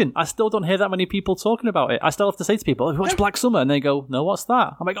attention. I still don't hear that many people talking about it. I still have to say to people, have you watched Black Summer? And they go, no, what's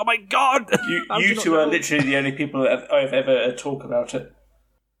that? I'm like, oh my God! You two are literally the only people that I've ever talk about it.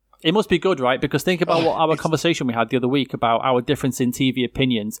 It must be good, right? Because think about what our conversation we had the other week about our difference in TV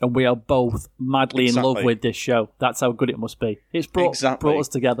opinions, and we are both madly in love with this show. That's how good it must be. It's brought us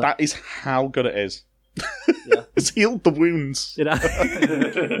together. That is how good it is. It's healed the wounds. You know?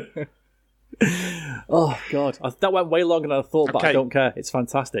 Oh God, that went way longer than I thought, but I don't care. It's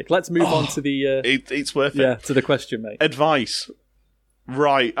fantastic. Let's move on to the. It's worth it. Yeah, to the question, mate. Advice.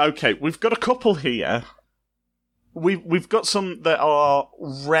 Right. Okay. We've got a couple here. We've got some that are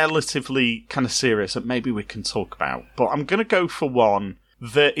relatively kind of serious that maybe we can talk about, but I'm going to go for one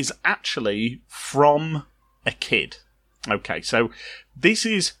that is actually from a kid. Okay, so this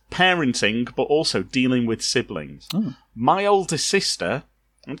is parenting, but also dealing with siblings. My oldest sister.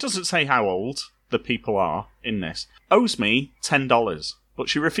 It doesn't say how old the people are in this. Owes me $10, but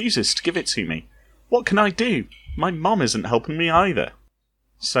she refuses to give it to me. What can I do? My mom isn't helping me either.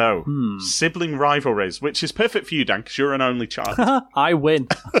 So, sibling rivalries, which is perfect for you, Dan, because you're an only child. I win.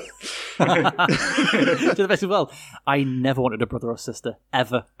 To the best as well. I never wanted a brother or sister,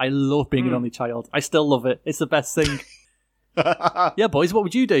 ever. I love being an only child. I still love it. It's the best thing. Yeah, boys, what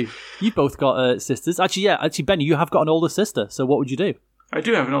would you do? You've both got sisters. Actually, Benny, you have got an older sister, so what would you do? I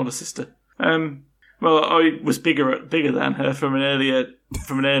do have an older sister. Well, I was bigger than her from an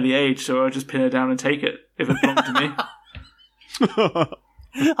early age, so I just pin her down and take it if it belonged to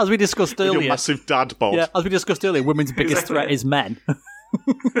me. As we discussed earlier, your massive dad bod. Yeah, as we discussed earlier, women's biggest threat is men.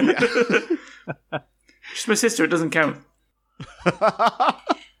 She's my sister. It doesn't count.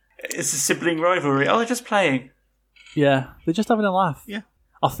 It's a sibling rivalry. Oh, they're just playing. Yeah, they're just having a laugh. Yeah.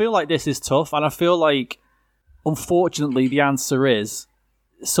 I feel like this is tough, and I feel like, unfortunately, the answer is,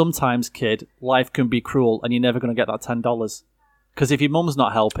 sometimes, kid, life can be cruel, and you're never going to get that $10. Because if your mum's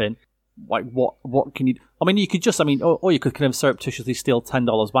not helping, like, what can you... I mean, you could just... or you could kind of surreptitiously steal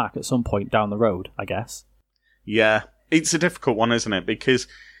 $10 back at some point down the road, I guess. Yeah. It's a difficult one, isn't it? Because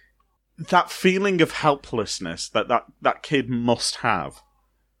that feeling of helplessness that kid must have,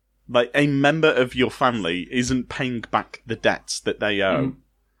 like, a member of your family isn't paying back the debts that they owe.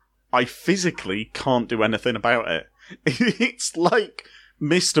 I physically can't do anything about it. It's like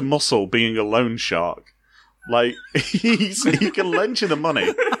Mr. Muscle being a loan shark. Like, he can lend you the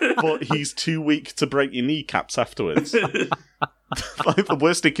money, but he's too weak to break your kneecaps afterwards. Like, the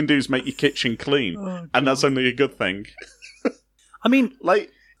worst he can do is make your kitchen clean, and that's only a good thing. I mean...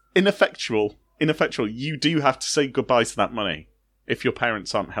 Like, ineffectual, you do have to say goodbye to that money if your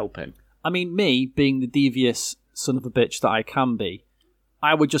parents aren't helping. I mean, me, being the devious son of a bitch that I can be,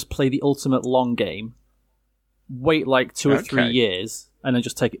 I would just play the ultimate long game, wait like 2 or 3 years, and then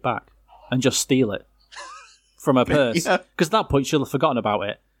just take it back and just steal it from her purse. Because at that point, she'll have forgotten about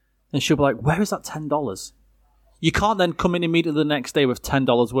it. And she'll be like, where is that $10? You can't then come in immediately the next day with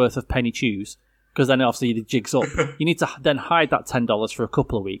 $10 worth of penny chews, because then obviously the jig's up. You need to then hide that $10 for a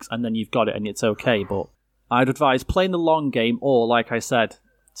couple of weeks, and then you've got it and it's okay. But I'd advise playing the long game, or, like I said,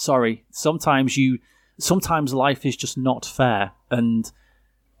 sorry, sometimes life is just not fair, and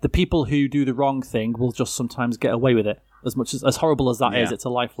the people who do the wrong thing will just sometimes get away with it. As horrible as that is, it's a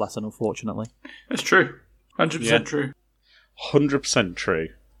life lesson, unfortunately. That's true. 100% true. 100% true.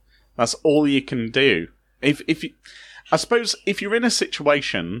 That's all you can do. If you, I suppose if you're in a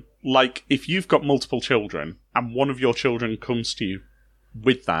situation like if you've got multiple children and one of your children comes to you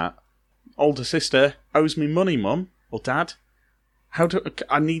with that, older sister owes me money, Mum or Dad.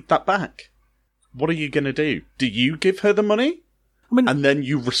 I need that back. What are you going to do? Do you give her the money? And then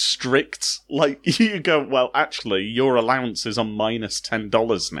you restrict, you go, well, actually, your allowance is on minus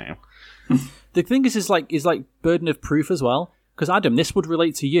 $10 now. The thing is burden of proof as well. Because, Adam, this would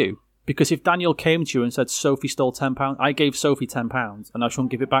relate to you. Because if Daniel came to you and said, Sophie stole £10, I gave Sophie £10 and I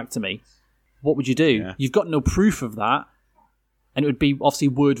shouldn't give it back to me, what would you do? Yeah. You've got no proof of that. And it would be, obviously,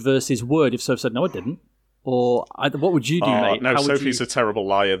 word versus word if Sophie said, no, I didn't. Or what would you do, mate? No, Sophie's a terrible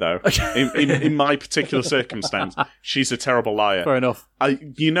liar, though. in my particular circumstance, she's a terrible liar. Fair enough.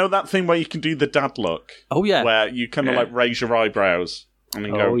 You know that thing where you can do the dad look? Oh, yeah. Where you kind of raise your eyebrows and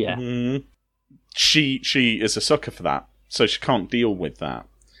then go, yeah. She is a sucker for that, so she can't deal with that.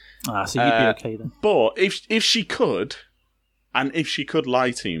 So you'd be okay then. But if she could, and if she could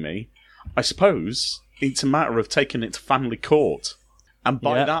lie to me, I suppose it's a matter of taking it to family court. And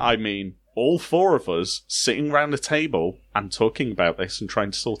by that I mean all four of us sitting around a table and talking about this and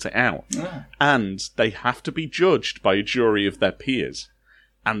trying to sort it out. Yeah. And they have to be judged by a jury of their peers.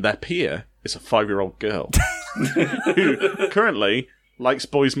 And their peer is a 5-year-old girl who currently likes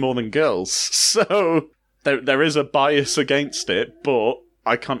boys more than girls. So there is a bias against it, but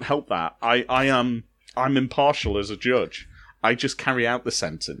I can't help that. I'm impartial as a judge. I just carry out the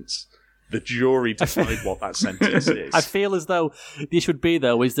sentence. The jury decide what that sentence is. I feel as though the issue would be,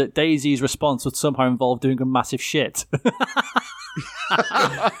 though, is that Daisy's response would somehow involve doing a massive shit.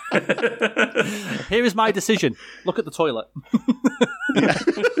 Here is my decision. Look at the toilet.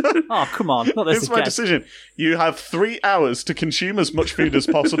 Oh, come on. Not this Here's my decision. You have 3 hours to consume as much food as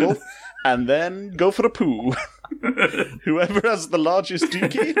possible and then go for a poo. Whoever has the largest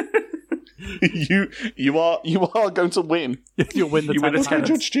dookie... You are going to win. You'll win the time.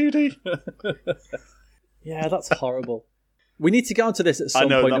 Judge Judy. Yeah, that's horrible. We need to go into this at some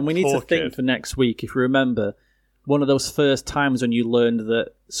point, and we need to think for next week. If you remember, one of those first times when you learned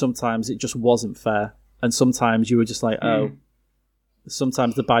that sometimes it just wasn't fair, and sometimes you were just like,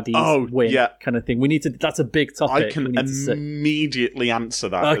 sometimes the baddies win, kind of thing. We need to. That's a big topic. I can immediately answer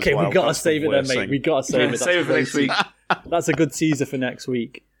that. Okay, we got to save it then, mate. We got to save it. Save it for next week. That's a good teaser for next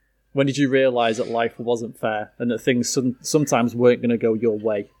week. When did you realise that life wasn't fair and that things sometimes weren't going to go your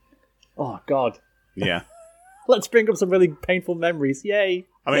way? Oh, God. Yeah. Let's bring up some really painful memories. Yay.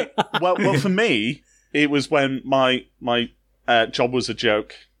 I mean, well, for me, it was when my job was a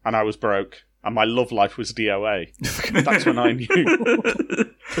joke and I was broke and my love life was DOA. That's when I knew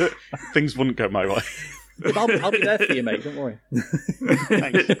things wouldn't go my way. I'll be there for you, mate. Don't worry.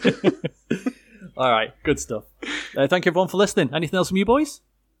 Thanks. All right. Good stuff. Thank you, everyone, for listening. Anything else from you boys?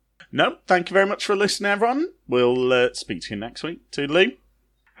 No, thank you very much for listening, everyone. We'll speak to you next week. Toodaloo.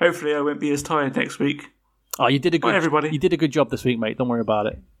 Hopefully I won't be as tired next week. Oh, you did a good. Bye, everybody. You did a good job this week, mate. Don't worry about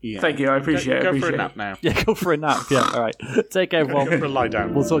it. Yeah. Thank you. I appreciate it. Go for a nap now. Yeah, go for a nap. Yeah, all right. Take care, everyone. Go for a lie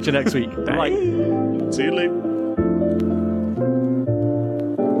down. We'll talk to you next week. Bye. Toodaloo.